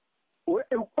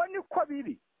 Uko niko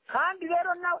biri. Kandi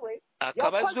rero nawe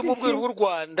akaba azi mu bw'u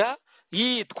Rwanda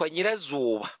yitwa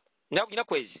Nyirazuba.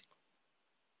 Nyirakwezi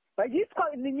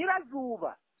yitwa ni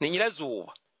Nyirazuba. Ni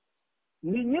Nyirazuba.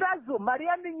 Ni Nyirazuba.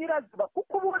 Mariya ni Nyirazuba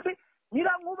kuko ubundi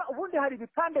Nyirankuba ubundi hari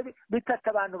ibipande bitatu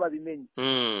abantu babimenye.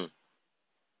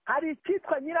 Hari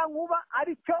icyitwa Nyirankuba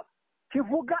aricyo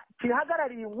kivuga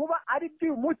kihagarariye inkuba ari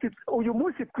uyu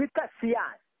munsi twita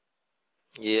siyansi.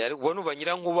 Ubona uba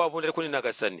Nyirankuba ubundi ariko ni na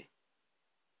Gasani.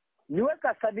 Niwe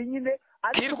Gasani nyine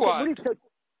ariko muri icyo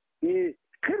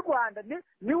k'i Rwanda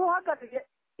niwe uhagarariye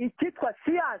icyitwa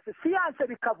siyansi. Siyansi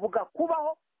bikavuga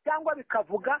kubaho cyangwa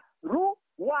bikavuga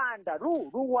Rwanda.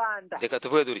 Rwanda. Reka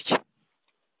tuvuge dutya.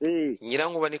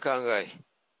 Nyirankuba ni kangahe?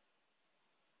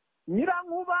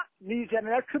 Nyirankuba ni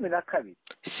 112.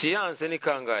 Siyansi ni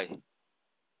kangahe?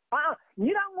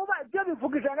 Nyirankuba ibyo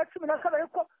bivuga 112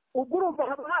 ariko ubwo urumva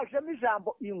haba hajemo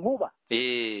ijambo inkuba.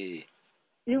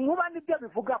 Inkuba nibyo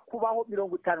bivuga kubaho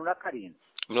 57.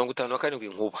 57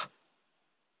 inkuba.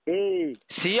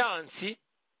 Siyansi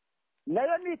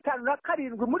nayo ni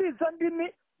 57 muri izo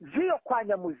ndimi z'iyo kwa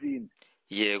Nyamuzimba.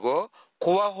 Yego,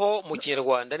 kubaho mu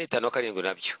Kinyarwanda ni 57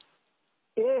 nabyo.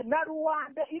 Na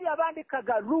Rwanda iri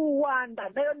abandikaga Rwanda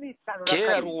nayo ni 57.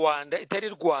 Kera Rwanda itari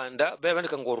Rwanda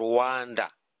babandika ngo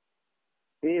Rwanda.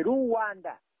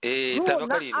 Rwanda.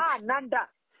 57. Nanda.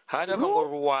 Hana ngo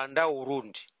Rwanda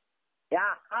Urundi.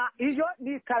 Iyo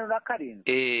ni 57.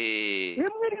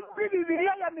 Imwe iri muri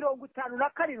Bibiliya ya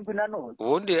 57 nanone.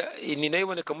 Ubundi ni nayo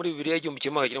iboneka muri Bibiliya y'igihumbi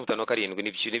kimwe magana cyenda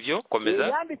 57 nibyo komeza.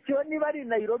 Yandikiwe niba ari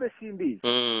Nairobi simbizi.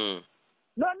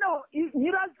 Noneho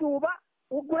Nyirazuba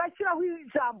ugurashyiraho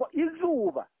ijambo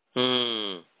izuba.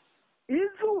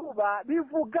 Izuba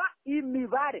bivuga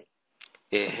imibare.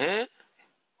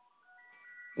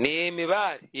 Ni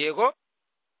imibare yego.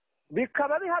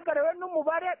 Bikaba bihagarariwe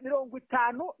n'umubare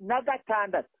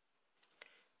 56.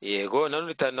 Yego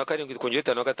nanone 57 kongera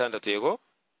 56 yego.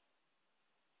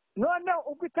 None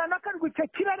ubwo 57 icyo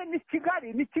kirere ni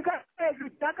Kigali hejuru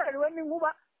cyagarariwe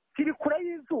n'inkuba kiri kure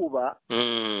y'izuba.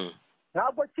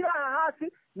 Ntabwo kiri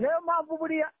hasi niyo mpamvu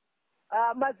buriya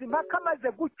Mazimpaka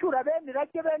amaze gucyura bene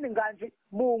irage bene inganje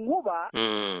mu nkuba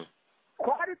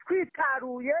twari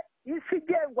twitaruye isi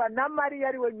igengwa na Mariya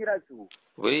ariwe Nyirazuba.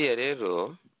 Buriya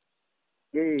rero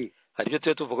hari ibyo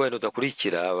tuba tuvuga wenda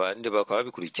udakurikira abandi bakaba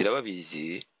babikurikira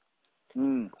babizi.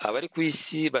 Abari ku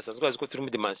isi basanzwe bazi ko turi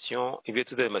muri dimension ibyo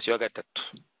tuzi dimension ya 3.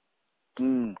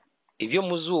 Ibyo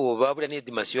mu zuba buriya ni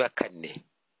dimension ya 4.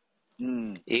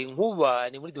 Inkuba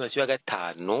ni muri dimension ya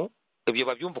 5. Ibyo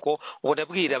babyumva ko ubona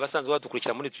bwira abasanzwe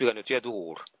badukurikira muri twiganiro tuya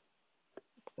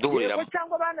duhuriramo.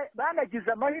 Cyangwa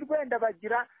banagize amahirwe wenda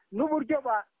bagira n'uburyo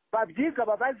babyiga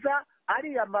babaza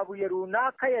ari amabuye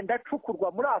runaka yenda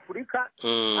acukurwa muri Afurika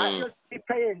ayo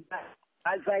twita yenda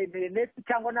azayimereneti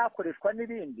cyangwa nakoreshwa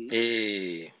n'ibindi.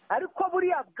 Ariko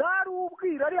buriya bwari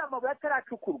ubwira ari amabuye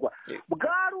ataracukurwa.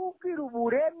 Bwari ubwira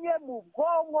uburemye mu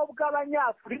bwonko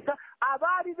bw'Abanyafurika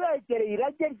abari begereye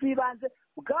irage ry'ibanze.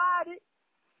 Bwari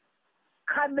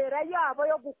kamera yabo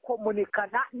yo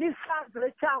gukomunikana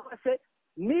n'isanzure cyangwa se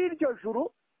n'iryo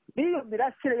juru n'iyo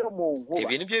mirasire yo mu nkuba.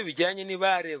 Ibi nibyo bijyanye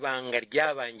n'ibare banga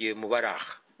ryabangiwe mu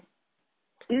baraha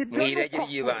mu irage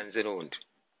ry'ibanze n'undi.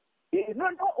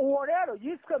 Noneho uwo rero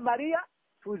yiswe Mariya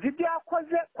tuzi ibyo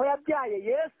yakoze ko yabyaye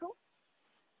Yesu.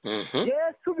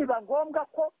 Yesu biba ngombwa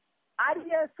ko ari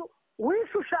Yesu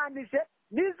wishushanije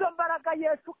n'izo mbaraga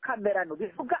Yesu kamerano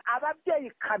bivuga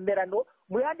ababyeyi kamerano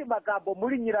mu yandi magambo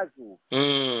muri Nyirazuba.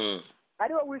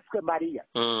 Ariwe wiswe Mariya.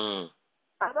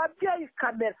 Ababyeyi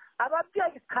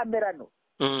kamerano.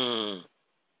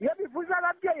 Iyo bivuze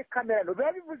ababyeyi kamerano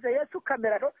biba bivuze Yesu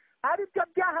kamerano aribyo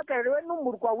byahagarariwe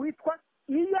n'umurwa witwa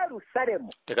i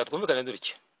Yerusalemu. Reka twumvikane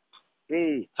dutya.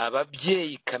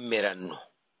 Ababyeyi kamerano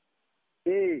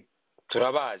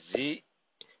turabazi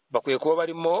bakwiye kuba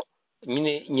barimo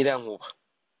nyine Nyirankuba.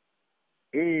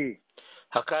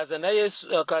 Hakaza na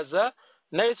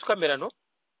Yesu kamerano.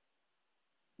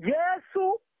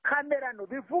 Yesu kamerano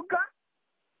bivuga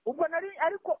ubwo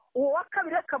ariko uwo wa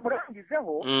kabiri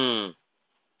akamurangizeho.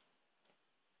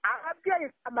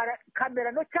 Ababyeyi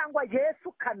kamerano cyangwa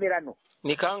Yesu kamerano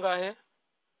ni kangahe?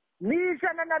 Ni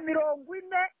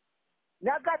 140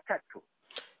 na gatatu.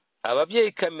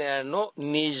 Ababyeyi kamerano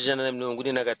ni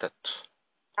 143.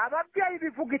 Ababyeyi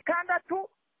bivuga 6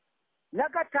 na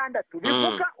 6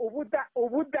 bivuga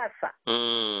ubudasa.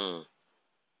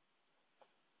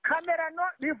 Kamerano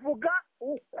bivuga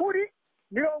ukuri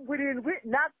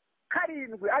 77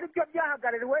 aribyo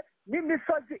byahagarariwe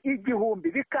n'imisozi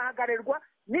 1000 bikahagarirwa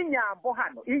n'inyambo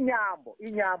hano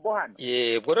inyambo hano.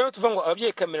 Yego rero tuvuga ngo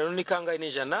ababyeyi kamerano ni kangahe?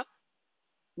 Ni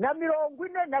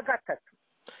 143.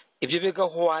 Ibyo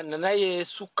bigahwana na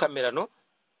Yesu kamerano,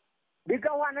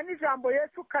 bigahwana n'ijambo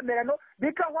Yesu kamerano,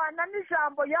 bigahwana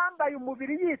n'ijambo yambaye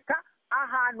umubiri yita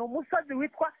ahantu umusozi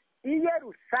witwa i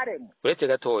Yerusalemu. uretse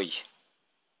gatoya.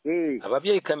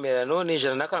 Ababyeyi kamerano ni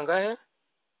 100 na kangahe?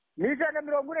 Ni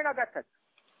 143.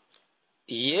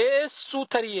 Yesu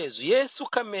utari Yesu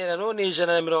kamerano ni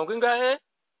 140 ingahe?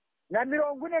 Na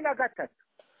 43.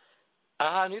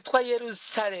 Ahantu hitwa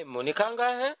Yerusalemu ni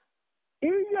kangahe? I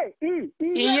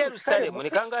Yerusalemu ni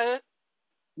kangahe?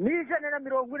 Ni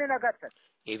 143.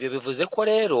 Ibyo bivuze ko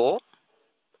rero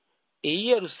i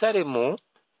Yerusalemu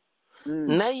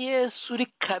na Yesu uri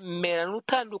kamerano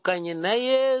utandukanye na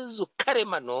Yesu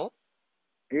karemano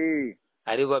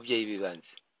ari babyeyi bibanze.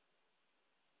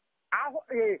 Aho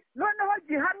noneho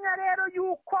gihamya rero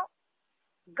yuko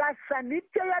gasa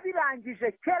nibyo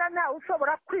yabirangije kera ntawe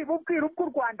ushobora kwiba ubwiru bw'u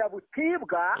Rwanda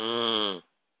butibwa.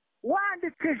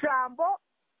 Wanditse ijambo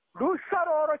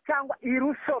rusororo cyangwa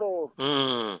irusororo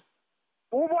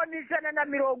ubona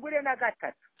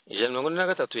 143.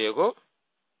 143 yego.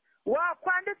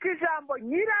 Wakwandika ijambo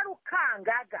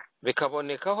nyirarukangaga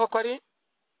bikabonekaho ko ari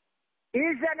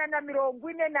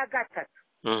 143.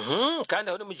 kandi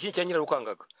aho ni mu gihe cya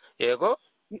nyirarukangaga. Yego.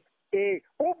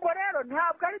 Ubwo rero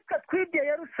ntabwo ari twe twibye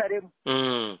Yerusalemu,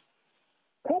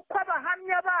 kuko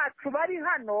abahamya bacu bari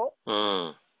hano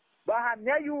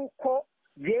bahamya yuko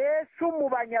Yesu mu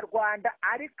banyarwanda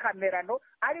ari kamerano,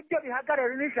 aribyo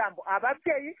bihagarariwe n'ijambo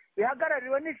ababyeyi,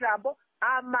 bihagarariwe n'ijambo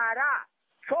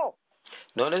amaraso.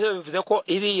 None rero bivuze ko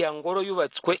iriya ngoro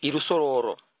yubatswe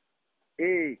irusororo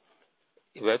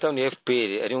ibaratanu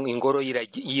FPR ari ingoro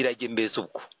yirage mbese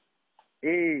ubwo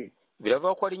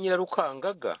biravuga ko ari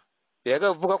nyirarukangaga,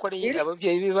 biravuga ko ari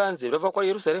ababyeyi bibanze, biravuga ko ari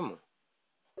Yerusalemu.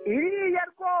 Iriya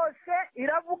rwose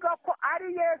iravuga ko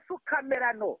ari Yesu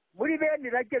kamerano muri bene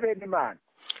irage bene Imana.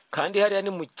 Kandi hariya ni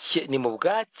mu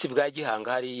bwatsi bwa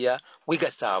Gihanga hariya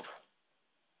w'igasabo.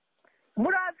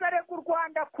 Murazarega u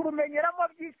Rwanda kurumenyeramo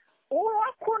byinshi.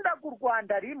 Uwakundaga u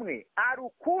Rwanda rimwe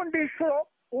arukunda inshuro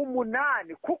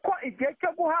 8, kuko igihe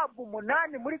cyo guhabwa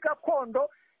 8 muri gakondo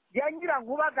ya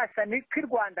Nkuba gasa niko i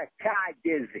Rwanda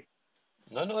cyageze.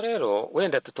 Noneho rero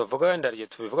wenda tutavuga wenda ryo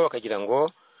tubivuga bakagira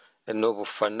ngo ni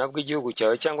ubufana bw'igihugu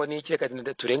cyawe cyangwa n'iki, reka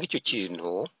turenga icyo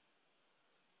kintu,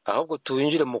 ahubwo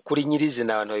tuwinjire mu kuri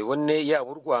nyirizina abantu babibone,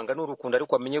 yaba urwanga n'urukundo,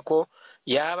 ariko amenye ko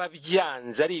yaba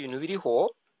byanze ari ibintu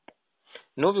biriho.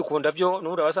 N'ubikunda byo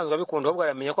n'uri abasanzwe babikunda, ahubwo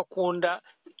aramenya ko akunda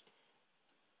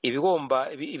ibigomba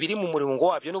biri mu murongo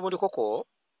wabyo. N'ubundi koko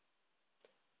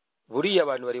buriya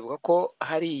abantu baribuka ko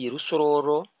hari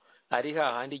Rusororo ari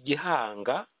hahandi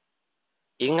Gihanga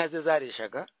inka ze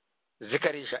zarishaga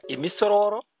zikarisha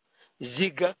imisororo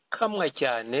zigakamwa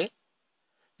cyane.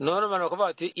 None abantu bakavuga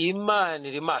ati Imana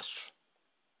iri maso.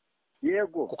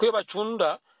 Yego. Kuko iyo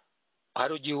bacunda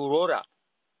hari igihe urora.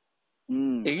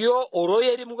 Iyo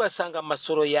uroye rimwe ugasanga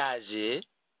amasoro yaje,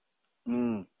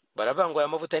 baravuga ngo aya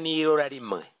mavuta ni irora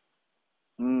rimwe.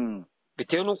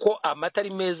 Bitewe nuko amata ari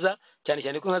meza cyane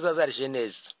cyane ko inka zazarishe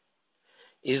neza.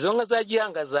 Izo nka za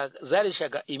Gihanga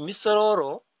zarishaga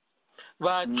imisororo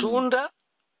bacunda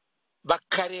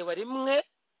bakareba rimwe,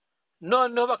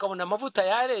 noneho bakabona amavuta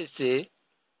yarese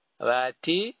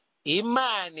bati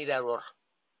Imana irarora.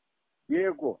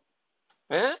 Yego.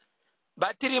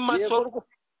 Batiri masoro.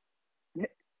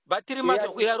 Batiri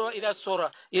masoro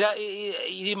irasora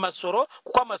iri masoro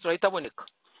kuko amasoro ahitaboneka.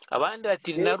 Abandi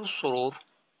ati na Rusororo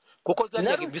kuko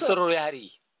zajaga ibisororo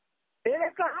yari.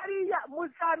 Ereka hariya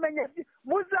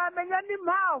muzamenya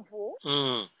n'impamvu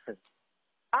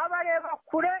abareba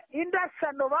kure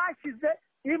indasano bashyize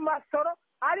imasoro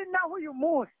ari naho uyu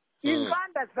munsi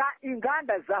inganda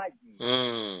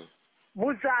zagiye.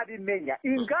 Muzabimenya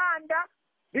inganda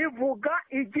bivuga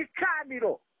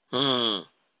igicaniro.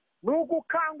 Ni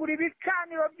ugukangura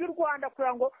ibicaniro by'u Rwanda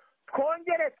kugira ngo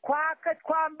twongere twake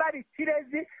twambare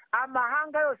ikirezi,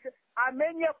 amahanga yose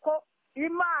amenye ko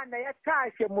Imana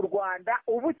yatashye mu Rwanda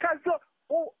ubutazo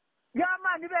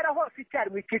y'Imana ibera hose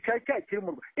icyarimwe, icyicaro cyayo kiri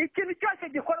mu Rwanda. Ikintu cyose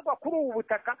gikorwa kuri ubu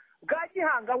butaka bwa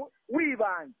Gihanga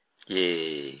wibanze.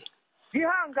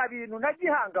 Gihanga bintu na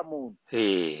Gihanga muntu.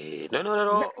 None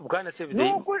rero bwana se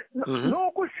bideye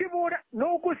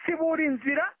nugusibura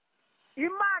inzira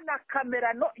imana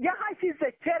kamerano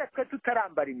yahashyize kera twe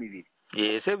tutarambara imibiri.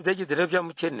 ese bitegetse rero bya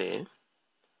mukene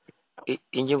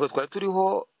ingingo twari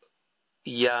turiho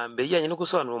ya mbere ijyanye no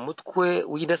gusobanura umutwe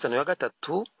w'indasano ya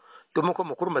gatatu y'umuko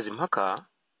mukuru Mazimpaka.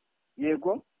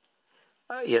 Yego.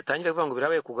 Yatangira kuvuga ngo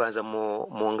birabaye kuganza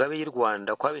mu ngabe y'u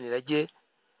Rwanda kwa Benirage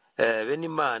bene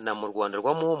Imana mu Rwanda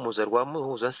rwa Muhumuza rwa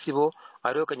Muhuzansibo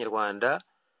ariyo Kanyarwanda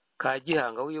ka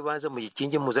Gihanga w'ibanze mu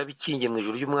gikinge muzabikinge mu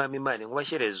ijuru y'umwami Imana Nkuba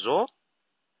Shyerezo.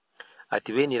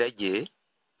 Ati Benirage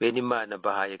bene Imana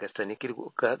bahaye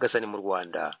gasani mu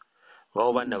Rwanda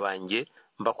ngaho bana banjye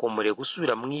mbakomoreye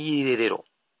gusubira mu irerero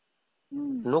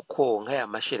no konka ya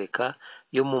mashereka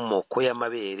yo mu moko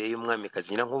y'amabere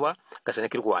y'umwamikazi Nkuba gasani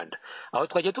k'u Rwanda. Aho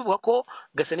twagiye tuvuga ko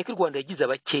gasani k'u Rwanda yagize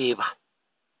abakeba.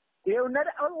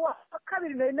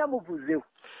 Kabiri nari namuvuzeho.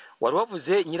 Wari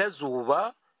wavuze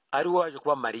Nyirazuba ari waje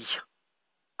kuba Mariya.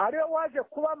 Ariwe waje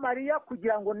kuba Mariya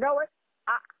kugira ngo nawe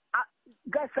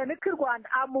gasani k'u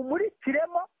Rwanda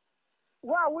amumurikiremo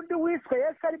wa wundi wiswe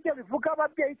Yesu aribyo bivuga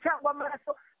ababyeyi cyangwa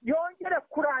amaraso yongere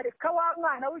kurarika wa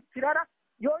mwana w'ikirara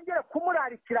yongere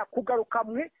kumurarikira kugaruka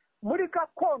muri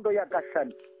gakondo ya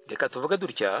gasani. Reka tuvuge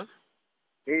dutya.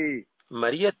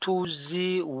 Mariya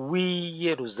tuzi w'i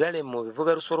Yerusalemu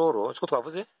bivuga Rusororo siko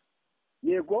twavuze?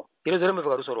 Yego. Yerusalemu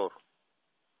bivuga Rusororo.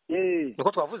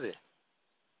 Niko twavuze?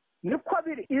 Niko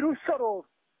biri i Rusororo.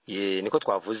 Niko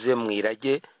twavuze mu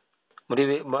irage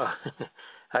muri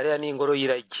hariya ni ingoro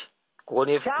y'irage kuko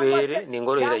ni FPR ni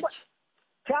ingoro y'irage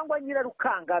cyangwa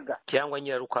Nyirarukangaga.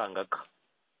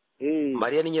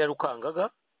 Mariya ni Nyirarukangaga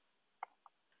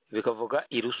bikavuga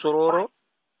i Rusororo.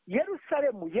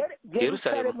 Yerusalemu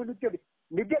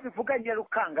nibyo bivuga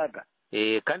Nyirarukangaga.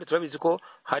 Kandi turabizi ko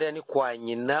hariya ni kwa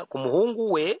nyina ku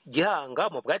muhungu we Gihanga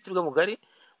mu bwatsi bwe mugari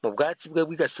mu bwatsi bwe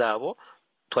bw'Igasabo.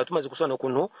 Twa tumaze gusobanura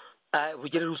ukuntu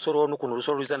bugere Rusororo n'ukuntu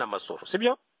Rusororo izana amasoro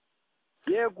sibyo?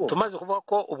 Yego. Tumaze kuvuga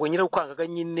ko ubwo Nyirarukangaga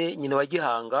nyine wa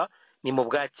Gihanga ni mu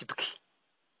bwatsi bwe.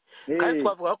 Kandi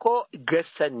twavuga ko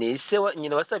gasani se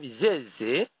nyina wa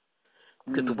Sabizeze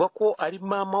tuvuga ko ari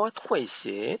mama wa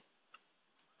twese.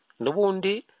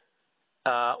 N'ubundi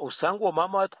usanga uwo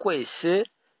mama wa twese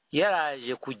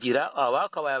yaraje kugira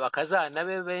abakabaye bakazana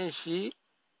be benshi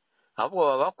ahubwo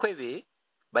babakwe be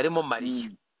barimo Mariya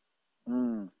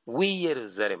w'i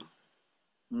Yerusalemu.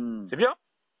 Sibyo?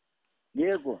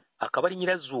 Yego. Akaba ari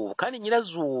Nyirazuba kandi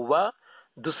Nyirazuba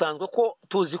dusanzwe ko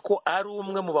tuzi ko ari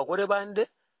umwe mu bagore bande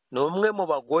ni umwe mu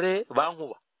bagore ba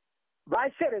Nkuba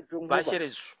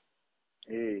Bashyerezo.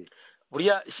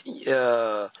 Buriya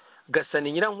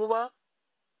gasani Nyirankuba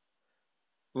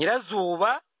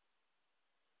Nyirazuba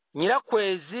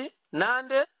Nyirakwezi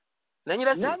nande na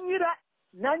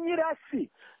Nyirasi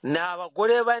ni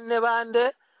abagore bane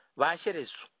bande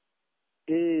Bashyerezo.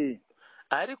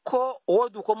 Ariko uwo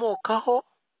dukomokaho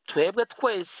twebwe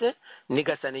twese ni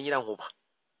gasani Nyirankuba.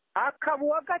 Akaba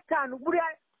uwa gatanu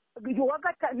buriya uwa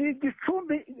gatanu ni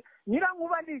Gicumbi.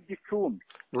 Nyirankuba ni Gicumbi.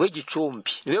 Niwe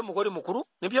Gicumbi niwe mugore mukuru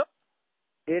nibyo?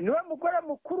 Niwe mugore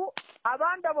mukuru.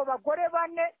 Abandi abo bagore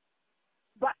bane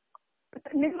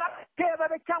ni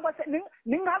nk'abateba cyangwa se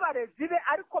ni nk'abarezi be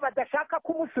ariko badashaka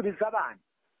kumusubiza abana.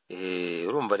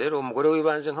 Urumva rero umugore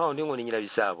w'ibanze nkaho ndi ngo ni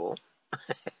Nyirabisabo.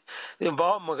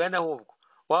 Mbaho mugana ahubwo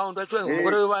waho ndacwe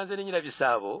umugore w'ibanze ni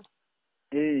Nyirabisabo.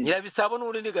 Nyirabisabo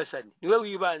n'undi ni gasani niwe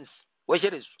w'ibanze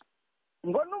Shyerezo.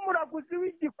 Ngo n'umuraguzi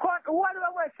w'igikoni uwo ari we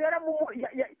wese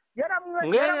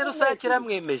yaramwe rusakira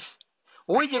mwemeje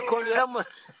uw'igikoni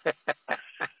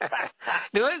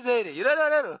niwe zere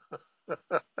rero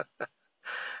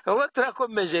ubu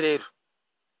turakomeje rero.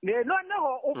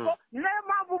 Noneho ubwo niyo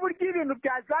mpamvu burya ibintu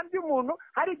byazambye umuntu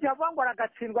hari igihe avuga ngo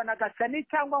aragatsindwa na gasani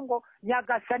cyangwa ngo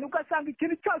nyagasani ugasanga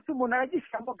ikintu cyose umuntu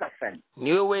aragishyiramo gasani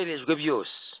niwe werejwe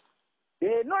byose.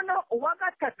 Noneho uwa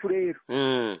gatatu rero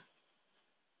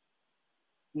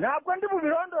ntabwo ndi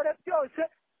bubirondore byose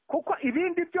kuko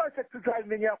ibindi byose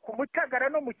tuzabimenyera ku mutagara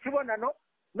no mu kibonano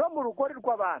no mu rugori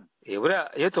rw'abantu.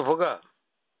 Buriya iyo tuvuga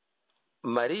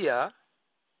Mariya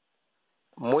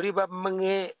muri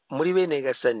bamwe muri bene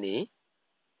gasani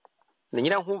ni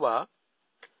Nyirankuba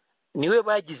niwe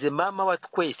bagize mama wa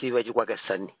twese bibagirwa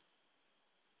gasani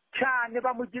cyane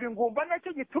bamugira ingumba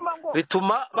nacyo gituma ngo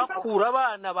bituma bakura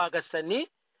abana ba gasani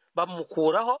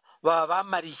bamukuraho baba ba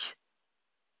Mariya.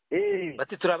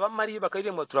 Bati turaba Mariya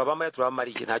bakayiremo turaba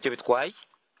Mariya ntacyo bitwaye.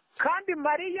 Kandi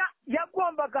Mariya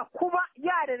yagombaga kuba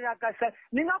yarerera gasani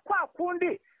ni nka kwa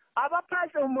kundi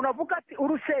abapasi umuntu avuga ati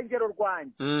urusengero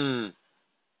rwanjye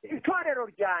itorero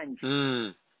ryanjye.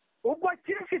 Ubwo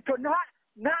Kristo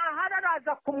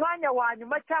ntahararaza ku mwanya wa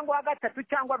nyuma cyangwa wa gatatu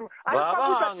cyangwa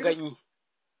bahanganye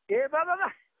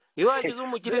iyo wagize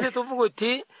umukirisitu uvuga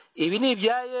uti ibi ni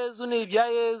ibya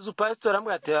yezu pasitori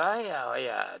amwe ati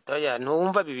aya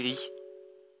ntumva bibiliya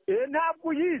ntabwo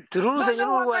uyizi tururuze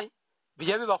nyir'urwaye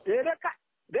bijya bibaho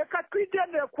reka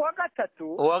twigendere ku wa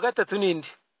gatatu uwa gatatu ninde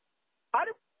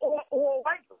ariko uwo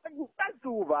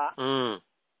nyirazuba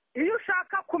iyo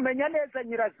ushaka kumenya neza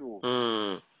nyirazuba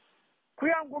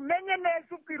kugira ngo umenye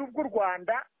neza ubwiru bw'u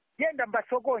Rwanda yenda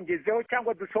mbashogongezeho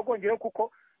cyangwa dushogongereho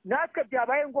kuko natwe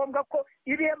byabaye ngombwa ko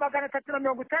ibihe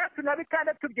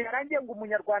 366 byarangiye ngo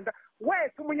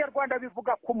umunyarwanda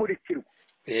bivuga kumurikirwa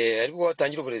ariko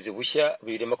watangira uburezi bushya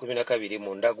 2022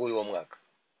 mu ndagu y'uwo mwaka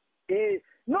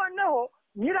noneho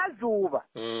nyirazuba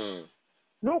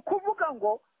ni ukuvuga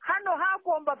ngo hano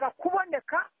hagombaga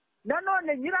kuboneka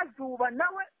nanone nyirazuba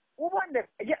nawe uboneka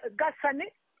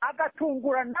gasani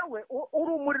agatungura nawe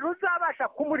urumuri ruzabasha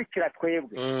kumurikira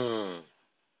twebwe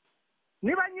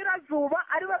niba nyirazuba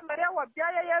ari we Mariya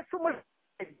wabyaye Yesu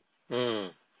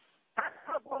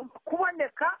hagomba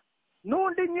kuboneka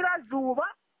n'undi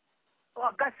nyirazuba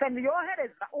gasani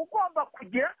yohereza ugomba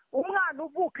kugira umwana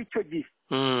uvuka icyo gihe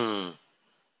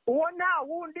uwo nta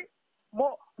wundi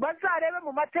bazarebe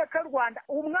mu mateka y'u Rwanda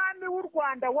umwami w'u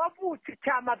Rwanda wavutse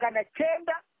cya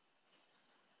 900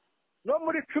 no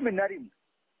muri 11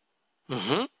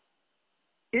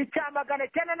 icya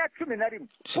 911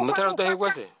 Mutara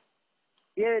Rudahigwa se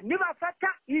nibafata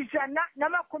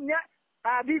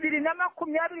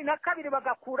 222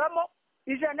 bagakuramo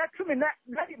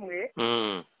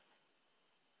 111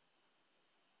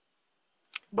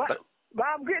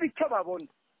 bambwira icyo babona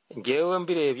ngewe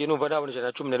mbirebye numva nabona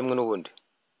 111 n'ubundi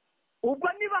ubwo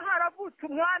niba haravutse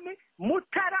umwami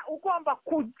Mutara ugomba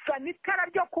kuzana itara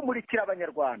ryo kumurikira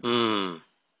abanyarwanda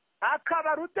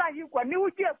akaba Rudahigwa niwe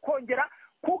ugiye kongera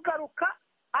kugaruka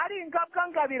ari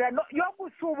ingabwangabirano yo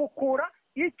gusubukura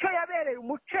icyo yabereye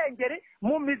umucengeri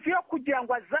mu mizi yo kugira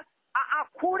ngo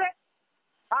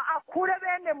akure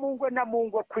bene mungwe na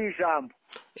mungwe ku ijambo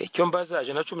icyo mbaza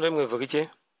 111 bivuga iki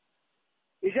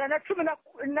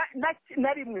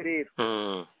 111 rero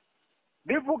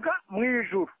bivuga mu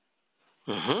ijuru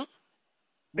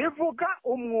bivuga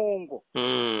umwungo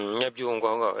nyabyungo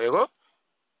aho yego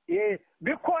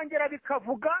bikongera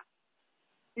bikavuga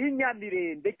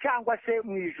inyamirembe cyangwa se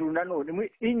mu ijuru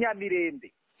nanone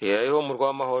inyamirembe yeho mu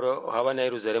rw'amahoro haba na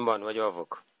Yerusalemu abantu bajya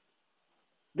bavuga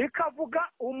bikavuga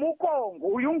umugongo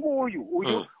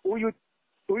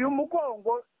uyu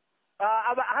mugongo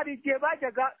hari igihe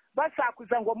bajyaga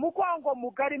basakuza ngo mugongo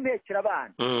mugari mpekera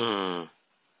abana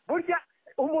burya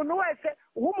umuntu wese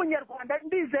w'umunyarwanda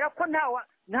ndizera ko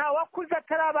ntawakuze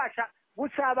atarabasha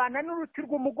gusabana n'uruti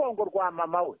rw'umugongo rwa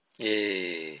mama we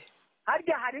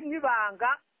harya harimo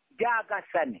ibanga rya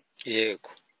gasani yego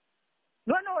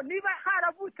noneho niba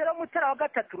haravutse rero Mutara wa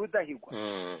gatatu Rudahigwa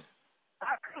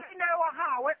akaba nawe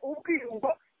wahawe ubwiru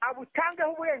ngo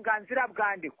abutangeho uburenganzira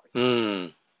bwandikwe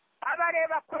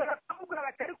abareba kure bakavuga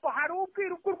bati ariko hari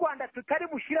ubwiru bw'u Rwanda tutari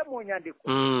bushyire mu nyandiko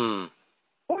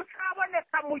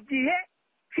uzaboneka mu gihe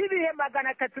cy'ibihe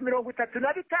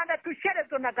 336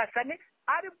 Shyerezo na Gasani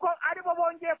aribo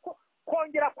bongeye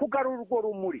kongera kugarura urwo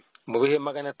rumuri mu bihe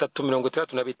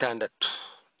 336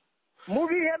 mu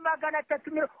bihe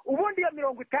 300 ubundi iyo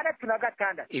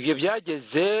 66 ibyo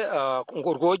byageze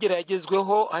ngo Rwogera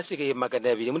yagezweho hasigaye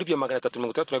 200 muri byo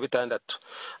 336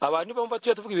 abantu bumva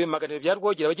tuvuga ibihe 200 bya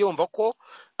Rwogera bagiye bumva ko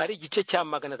ari igice cya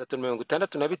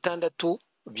 336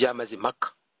 bya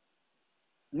Mazimpaka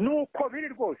nuko biri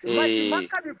rwose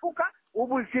Mazimpaka bivuga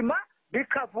ubuzima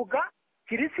bikavuga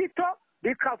Kirisito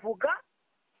bikavuga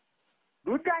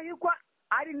Rudahigwa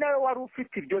ari nawe wari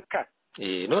ufite iryo tara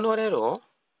noneho rero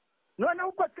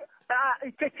ubwo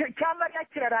icyo cya Mariya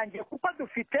kirarangiye kuko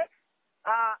dufite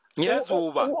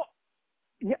nyirazuba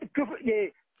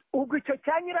ubwo icyo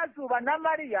cya nyirazuba na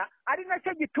Mariya ari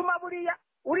nacyo gituma uriya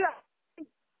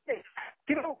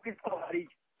kiriho kwitwa Mariya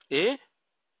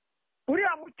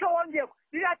uriya mucyo wongeye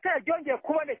ririya tara ryongeye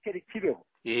kubonekera ikibeho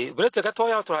buretse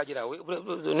gatoya aho tuhagera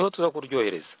niho tuza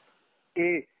kuryohereza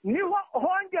niho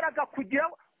hongeraga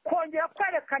kongera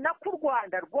kwerekana ko u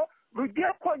Rwanda rwo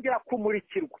rugiye kongera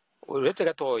kumurikirwa uretse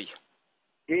gatoya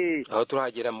aho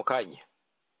turahagera mu kanya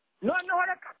noneho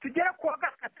reka tugere ku wa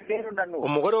gatatu rero nanone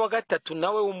umugore wa gatatu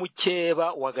nawe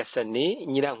w'umukeba wa Gasani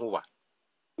Nyirankuba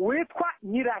witwa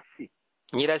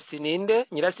Nyirasi ninde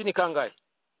Nyirasi ni kangahe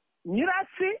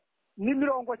Nyirasi ni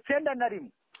 91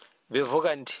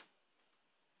 bivuga ndi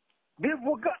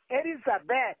bivuga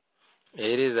Elizabeth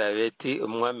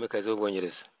umwamikazi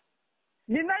w'Ubwongereza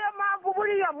ni nayo mpamvu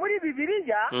buriya muri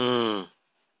Bibiliya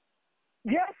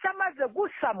Yesu amaze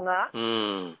gusamwa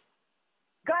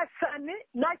Gasani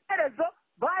na Shyerezo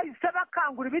bahise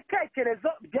bakangura ibitekerezo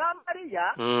bya mariya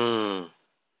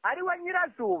ari we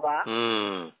nyirazuba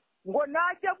ngo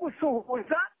najye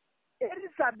gusuhuza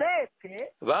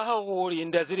elizabete bahahuriye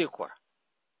inda zirikwa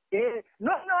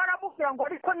noneho aramubwira ngo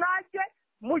ariko najye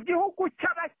mu gihugu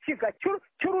cy'abakiga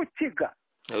cy'urukiga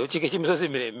urukiga cy'imisozi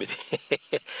miremire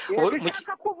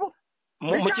bishaka kuvuga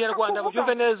mu kinyarwanda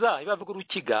babyumve neza iyo bavuga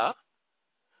urukiga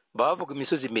bavuga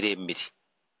imisozi miremire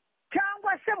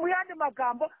cyangwa se mu yandi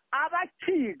magambo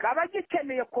abakiga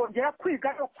abagikeneye kongera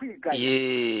kwiga no kwiga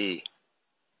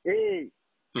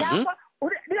cyangwa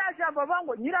ririya jambo bavuga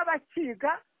ngo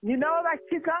nyirabakiga nyina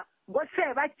w'abakiga ngo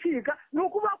se bakiga ni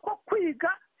ukuvuga ko kwiga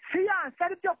siyansi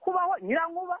ari byo kubaho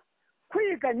nyirankuba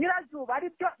kwiga nyirazuba ari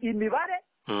byo imibare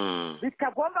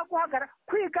bitagomba guhagarara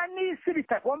kwiga n'isi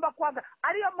bitagomba guhagarara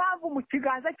ariyo mpamvu mu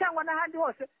kiganza cyangwa n'ahandi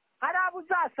hose hari abo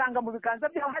uzasanga mu biganza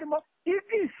byabo harimo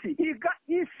isi iga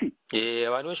isi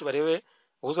abantu benshi barebe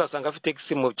uzasanga afite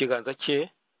isi mu kiganza cye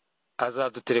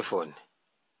azadutelefone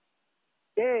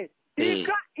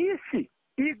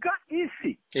iga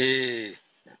isi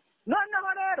noneho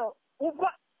rero ubwo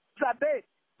zabeti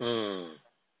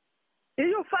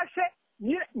iyo ufashe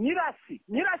nyirasi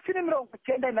ni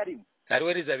 91 ari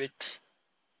we elizabeti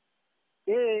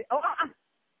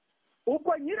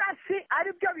ubwo nyirasi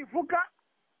ari byo bivuga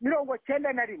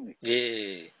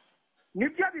 91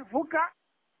 nibyo bivuga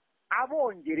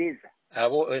abongereza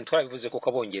twabivuze kuko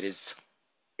abongereza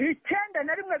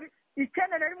 91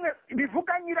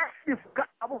 bivuga nyirasi bivuga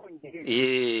abongereza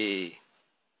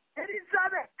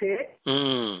elizabete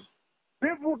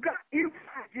bivuga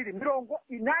ivanjiri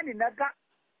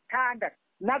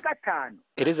 86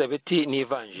 elizabeti ni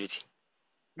ivanjiri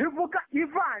bivuga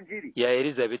ivanjiri ya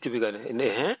elizabeti bigana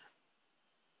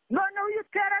noneho iyo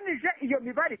uteranije iyo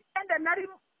mibare 91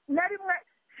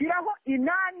 shyiraho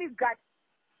 8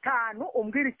 5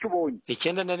 umbwira icyo ubonye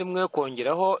 91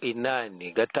 kongeraho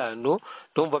 8 5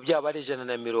 ndumva byaba ari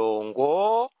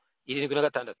 176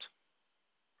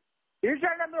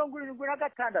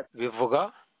 176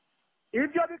 bivuga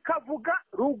ibyo bikavuga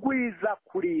rugwiza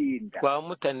kurinda kwa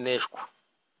mutaneshwa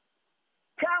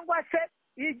cyangwa se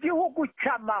igihugu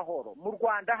cy'amahoro mu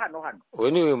Rwanda hano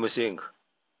we ni we musinga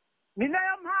ni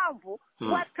nayo mpamvu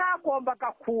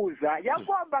watagombaga kuza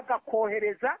yagombaga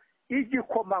kohereza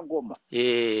igikomangoma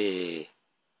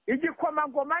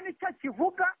igikomangoma nicyo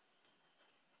kivuga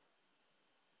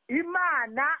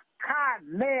Imana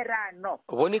kamerano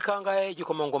ubu ni kangahe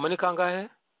igikomangoma ni kangahe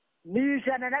ni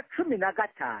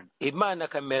 115 Imana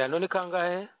kamerano ni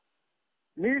kangahe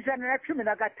ni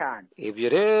 115 ibyo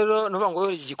rero nuvuga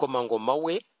ngo igikomangoma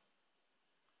we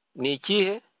ni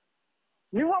ikihe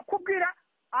ni nko kubwira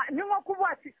ni nko kuvuga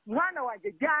ati mwana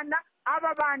wanjye jyana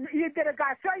aba bantu iyi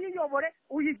delegasiyo yiyobore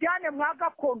uyijyane mwa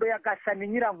gakondo ya Gasani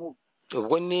Nyirankuba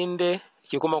ubwo ninde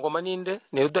igikomangoma ninde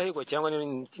ni Rudahigwa cyangwa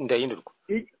ni Ndahindurwa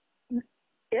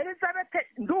Elizabeth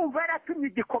ndumva yaratumye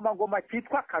igikomangoma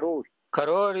cyitwa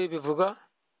Karori bivuga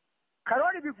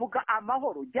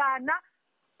amahoro jyana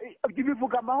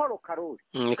bivuga amahoro Karori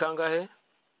ni kangahe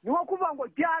ni nko kuvuga ngo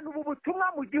jyana ubu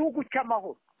butumwa mu gihugu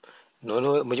cy'amahoro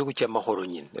none mu gihugu cy'amahoro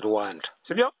nyine Rwanda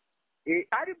sibyo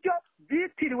ari byo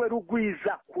byitiriwe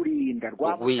rugwiza kurinda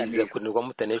rwa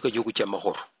mutaneshwa igihugu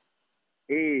cy'amahoro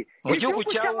mu gihugu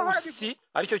cy'awusi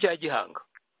aricyo cya Gihanga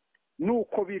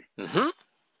nuko biri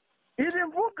ibi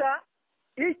mvuga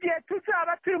igihe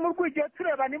tuzaba turi mu rw'igihe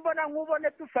tureba nimbona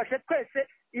nkubone dufashe twese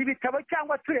ibitabo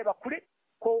cyangwa tureba kuri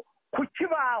ku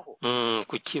kibaho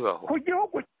ku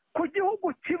gihugu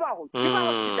kibaho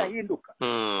kidahinduka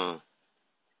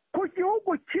ku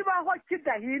gihugu kibaho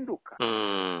kidahinduka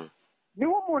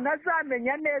niho umuntu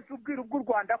azamenya neza ubwiru bw'u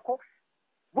Rwanda ko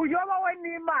buyobowe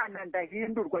n'Imana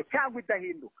ndahindurwa cyangwa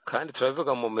idahinduka kandi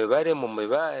turavuga mu mibare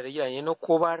ijyanye no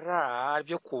kubara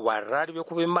byo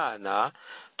kuba Imana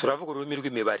turavuga ururimi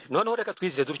rw'imibare noneho reka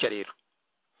twizire dutya rero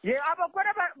abagore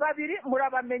babiri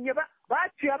murabamenye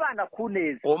baciye abana ku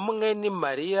neza umwe ni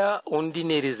Mariya undi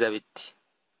ni Elizabeti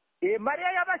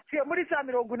Mariya yabaciye muri za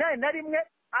 81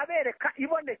 abereka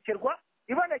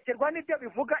ibonekerwa nibyo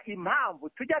bivuga impamvu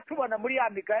tujya tubona muri ya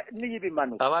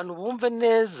n'iyibimanuka abantu bumve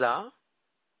neza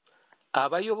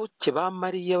abayoboke ba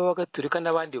Mariya b'Abagatolika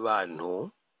n'abandi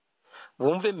bantu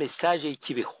bumve message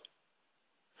y'ikibeho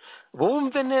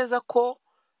bumve neza ko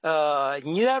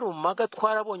Nyirarumaga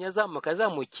twarabonye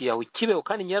azamukiye aho ikibeho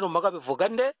kandi Nyirarumaga bivuga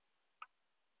nde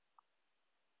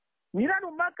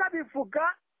Nyirarumaga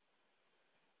bivuga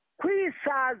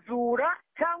kwisazura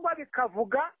cyangwa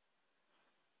bikavuga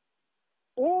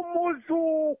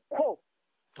umuzuko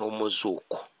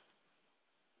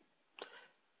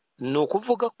ni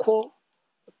ukuvuga ko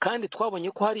kandi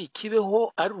twabonye ko hari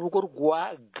ikibeho ari urugo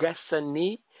rwa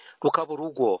Gasani rukaba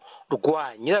urugo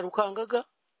rwa nyirarukangaga,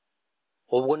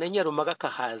 ubwo na nyarumaga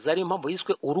akahaza, ari impamvu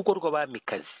yiswe urugo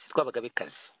rw'abamikazi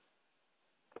rw'abagabekazi.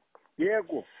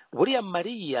 yego buriya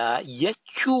mariya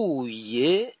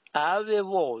yacyuye abe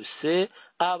bose,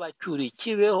 abacyura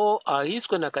Kibeho,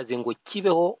 ahiswe n'akazi ngo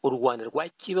Kibeho, u Rwanda rwa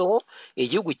Kibeho,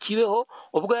 igihugu Kibeho,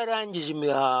 ubwo yarangije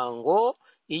imihango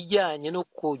ijyanye no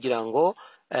kugira ngo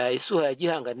isuha ya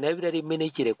Gihanga na Birari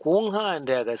imenekere ku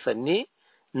nkanda ya Gasani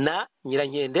na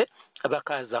Nyirankende,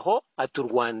 bakazaho ati u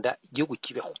Rwanda igihugu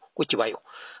Kibeho ko kibayeho.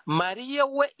 Mariya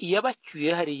we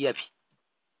yabacyuye hariya bi,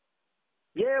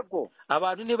 yego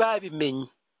abantu ntibabimenye.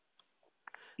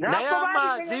 Nayo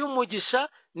amazi y'umugisha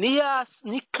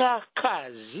ni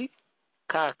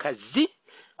kakazi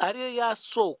ariyo ya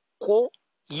soko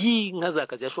y'inka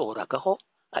zakazi yashohoragaho,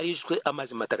 arishwe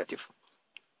amazi matagatifu.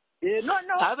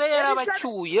 Abe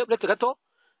yarabacyuye uretse gato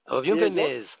ababyumve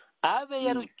neza, abe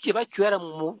yabacyuye yari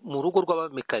mu rugo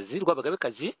rw'abamikazi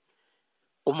rw'abagabekazi,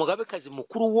 umugabekazi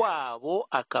mukuru wabo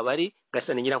akaba ari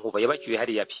Gasani Nyirankuba, yabacyuye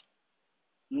hariya bi.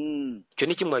 Icyo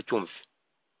ni kimwe cyumve.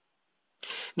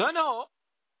 Noneho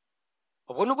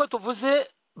ubwo nubwo tuvuze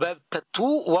batatu,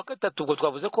 uwa gatatu ubwo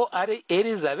twavuze ko ari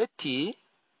Elizabeth,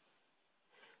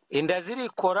 inda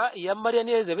zirikora, iya Mariya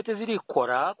ni Elizabeth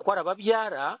zirikora ko ari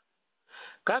ababyara,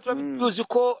 kandi tuzi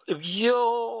ko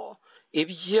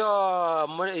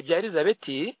ibya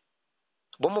Elizabeth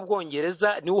bo mu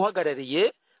Bwongereza niwe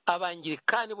uhagarariye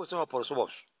abangirikani bose n'abaporoso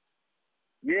bose.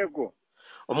 Yego.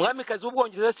 Umwamikazi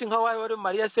w'Ubwongereza si nka wari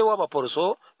Mariya se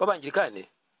w'abaporoso b'abangirikani?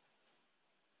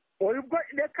 Ubwo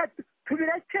reka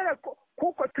tubirekere,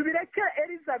 kuko tubirekere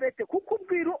Elizabeth, kuko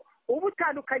ubwiru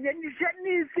ubutandukanye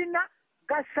n'izina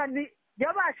Gasani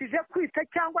yabashije kwita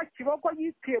cyangwa Kibogo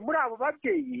yitiye muri abo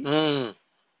babyeyi,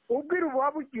 ubwiru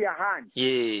buba bugiye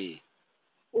ahandi.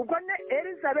 Ubwo ne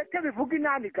Elizabeth bivuga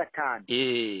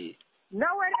 8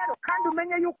 nawe rero kandi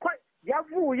umenye yuko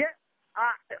yavuye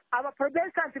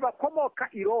abaprotestanti bakomoka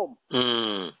i Roma,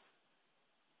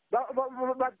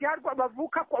 babyarwa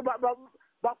bavuka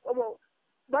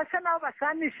basa naho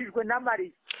basanishijwe na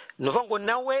Mariya. Nuvuga ngo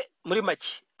nawe muri make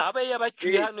abe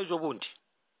yabacyuye hano ejo bundi,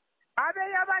 abe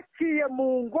yabaciye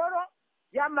mu ngoro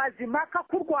ya Mazimpaka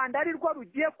ko u Rwanda ari rwo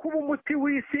rugiye kuba umuti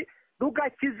w'isi,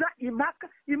 rugakiza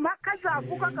impaka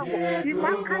zavugaga ngo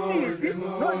impaka nizi,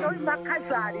 noneho impaka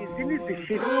zarizi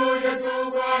nizishira. Tuje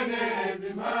turwaniriza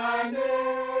impande,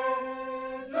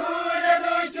 tuje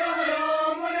ducyuye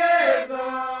umuneza,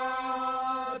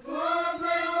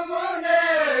 twuzuye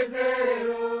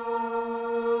umunezero,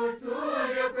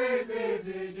 tuje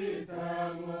kwizihiza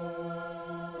igitaramo,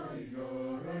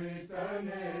 ijoro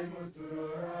ritane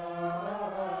muturora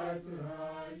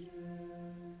turaje.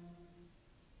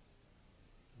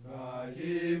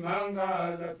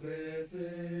 Bahimangaza twese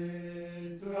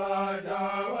turaja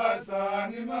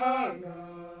basanga imanga,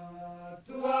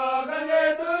 tubaganye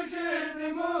dushize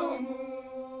impumu,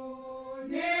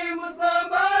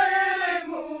 nimutwambarire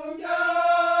impumbya,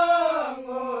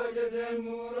 mwogeze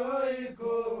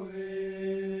muroyikobe,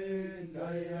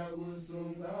 ndahira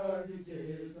gusumba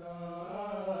zikeza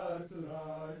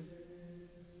turaje.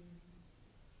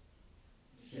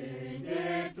 Shenge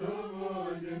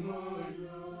tuvuze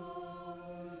impundu,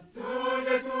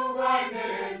 tuje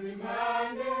turwaniriza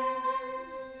impande,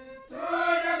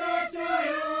 tuje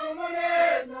ducyuye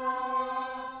umuneza,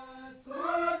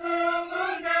 twuzuye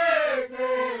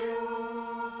umunezero,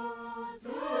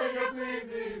 tuje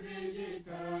kwizihiza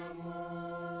igitaramo,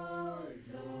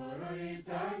 ijoro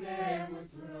ritane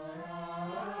muturora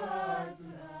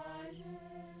turaje.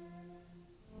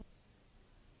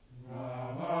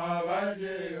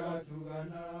 Mwababaje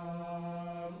batugana,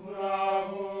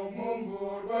 muraho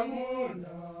nkumburwa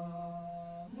nkunda,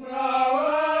 muraho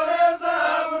abeza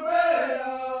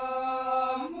burwera,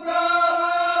 muraho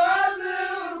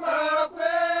abazira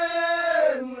urwakwe,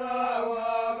 muraho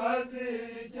abazira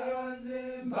icyanze,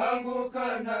 mbanguka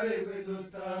ntabigwi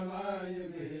dutamaye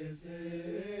mwese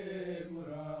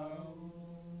muraho.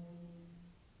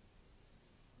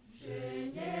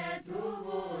 Shenge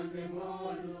tuvuze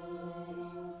impundu,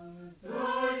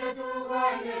 tuje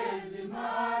turwaniriza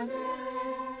impande,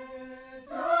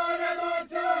 tuje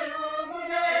ducyuye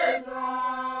umuneza,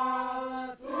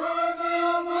 twuzuye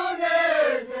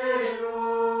umunezero,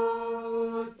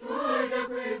 tuje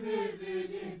kwizihiza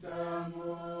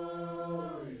igitaramo,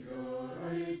 ijoro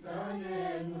ritane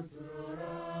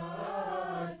muturora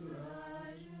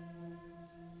turaje.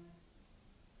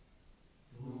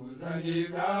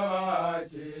 Tuzanyiza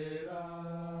abakera,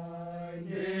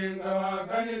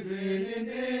 ingabakanizi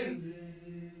n'indinzi,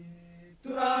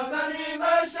 turasa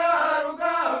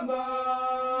n'imbasharugamba,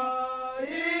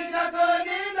 ishyaka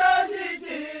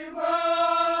n'indashyikirwa,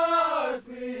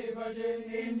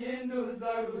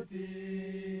 nyinduza ruti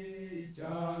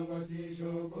cyangwa se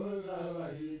ishoko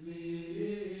z'abahizi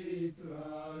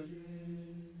turaje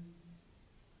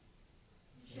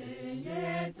shenge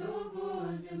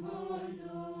tuvuze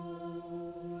impundu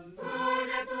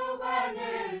tuje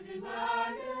turwaneza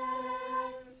impande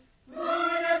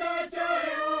tuje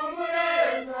ducyuye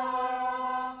umureza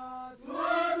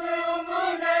twuzuye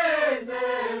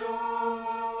umunezero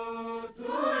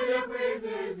tuje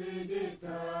kwizihiza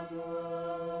igitambo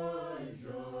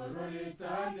ijoro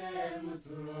ritane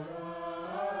muturora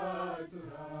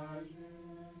turaje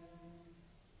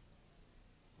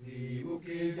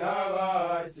kwibuka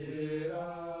iby'abakera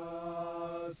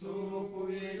si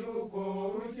ukubiri uko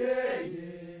bukeye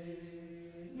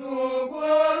nubwo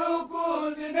wari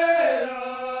ukuzi intera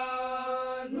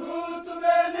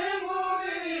ntutume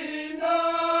n'inkubirinda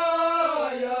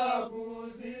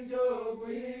yakuze ibyo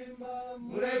guhimba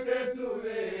mureke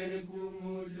tubere ku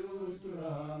mujyi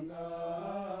uturanga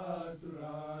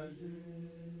turaje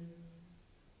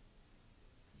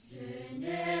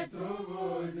shenge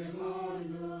tuvuze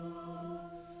impundu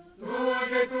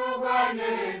tuje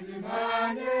turwaneza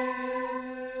impande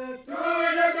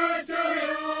tuje ducyuye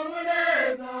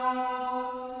umuneza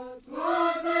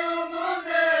twuzuye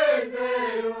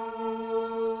umunezero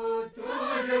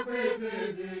tuje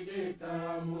kwizihiza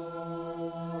igitambo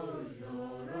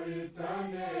ijoro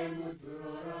ritane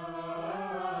muturora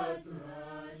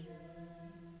turaje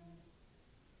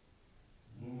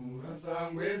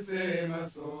murasangwe se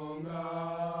masonga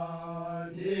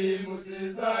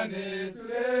nimusizane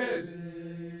turebe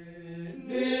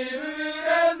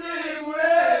nibirezi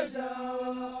muresha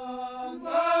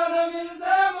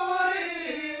mwanamize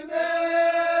murinde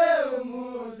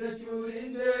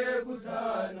umusecyurinde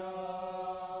gutana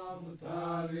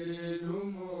mutabirije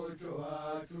umuco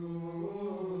wacu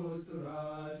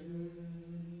turaje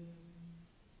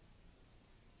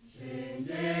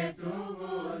shenge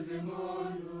tuvuze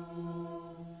impundu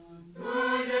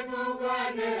tuje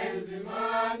turwaneza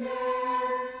impande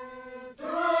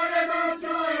tuje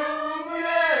ducyuye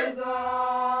umuneza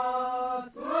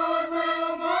twuzuye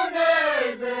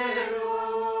umunezero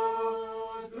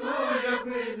tuje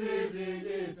kwizihiza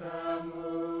igitambo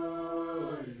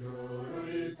ijoro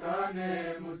ritane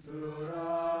muturora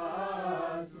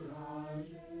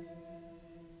turaje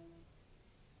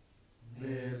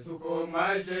mbese uko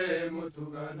mwaje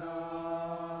mutugana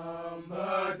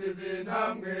mbateze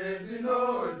intambwe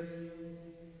z'intore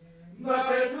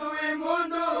mbateze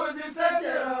uw'impundu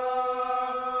zisekera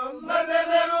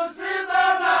mbateze rusiza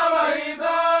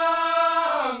n'abahiga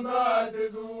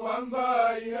mbateze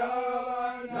uwambaye iraba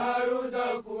nta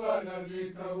rudakubana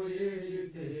zikabuye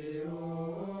igitero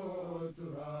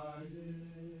turaje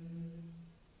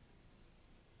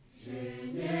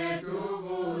shenge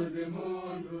tuvuze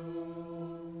impundu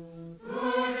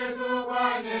tuje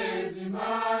turwaneza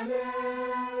impande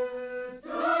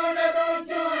tuje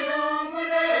ducyuye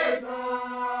umuneza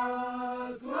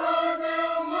twuzuye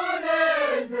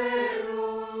umunezero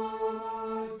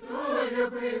tuje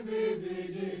kwizihiza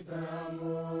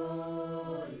igitambo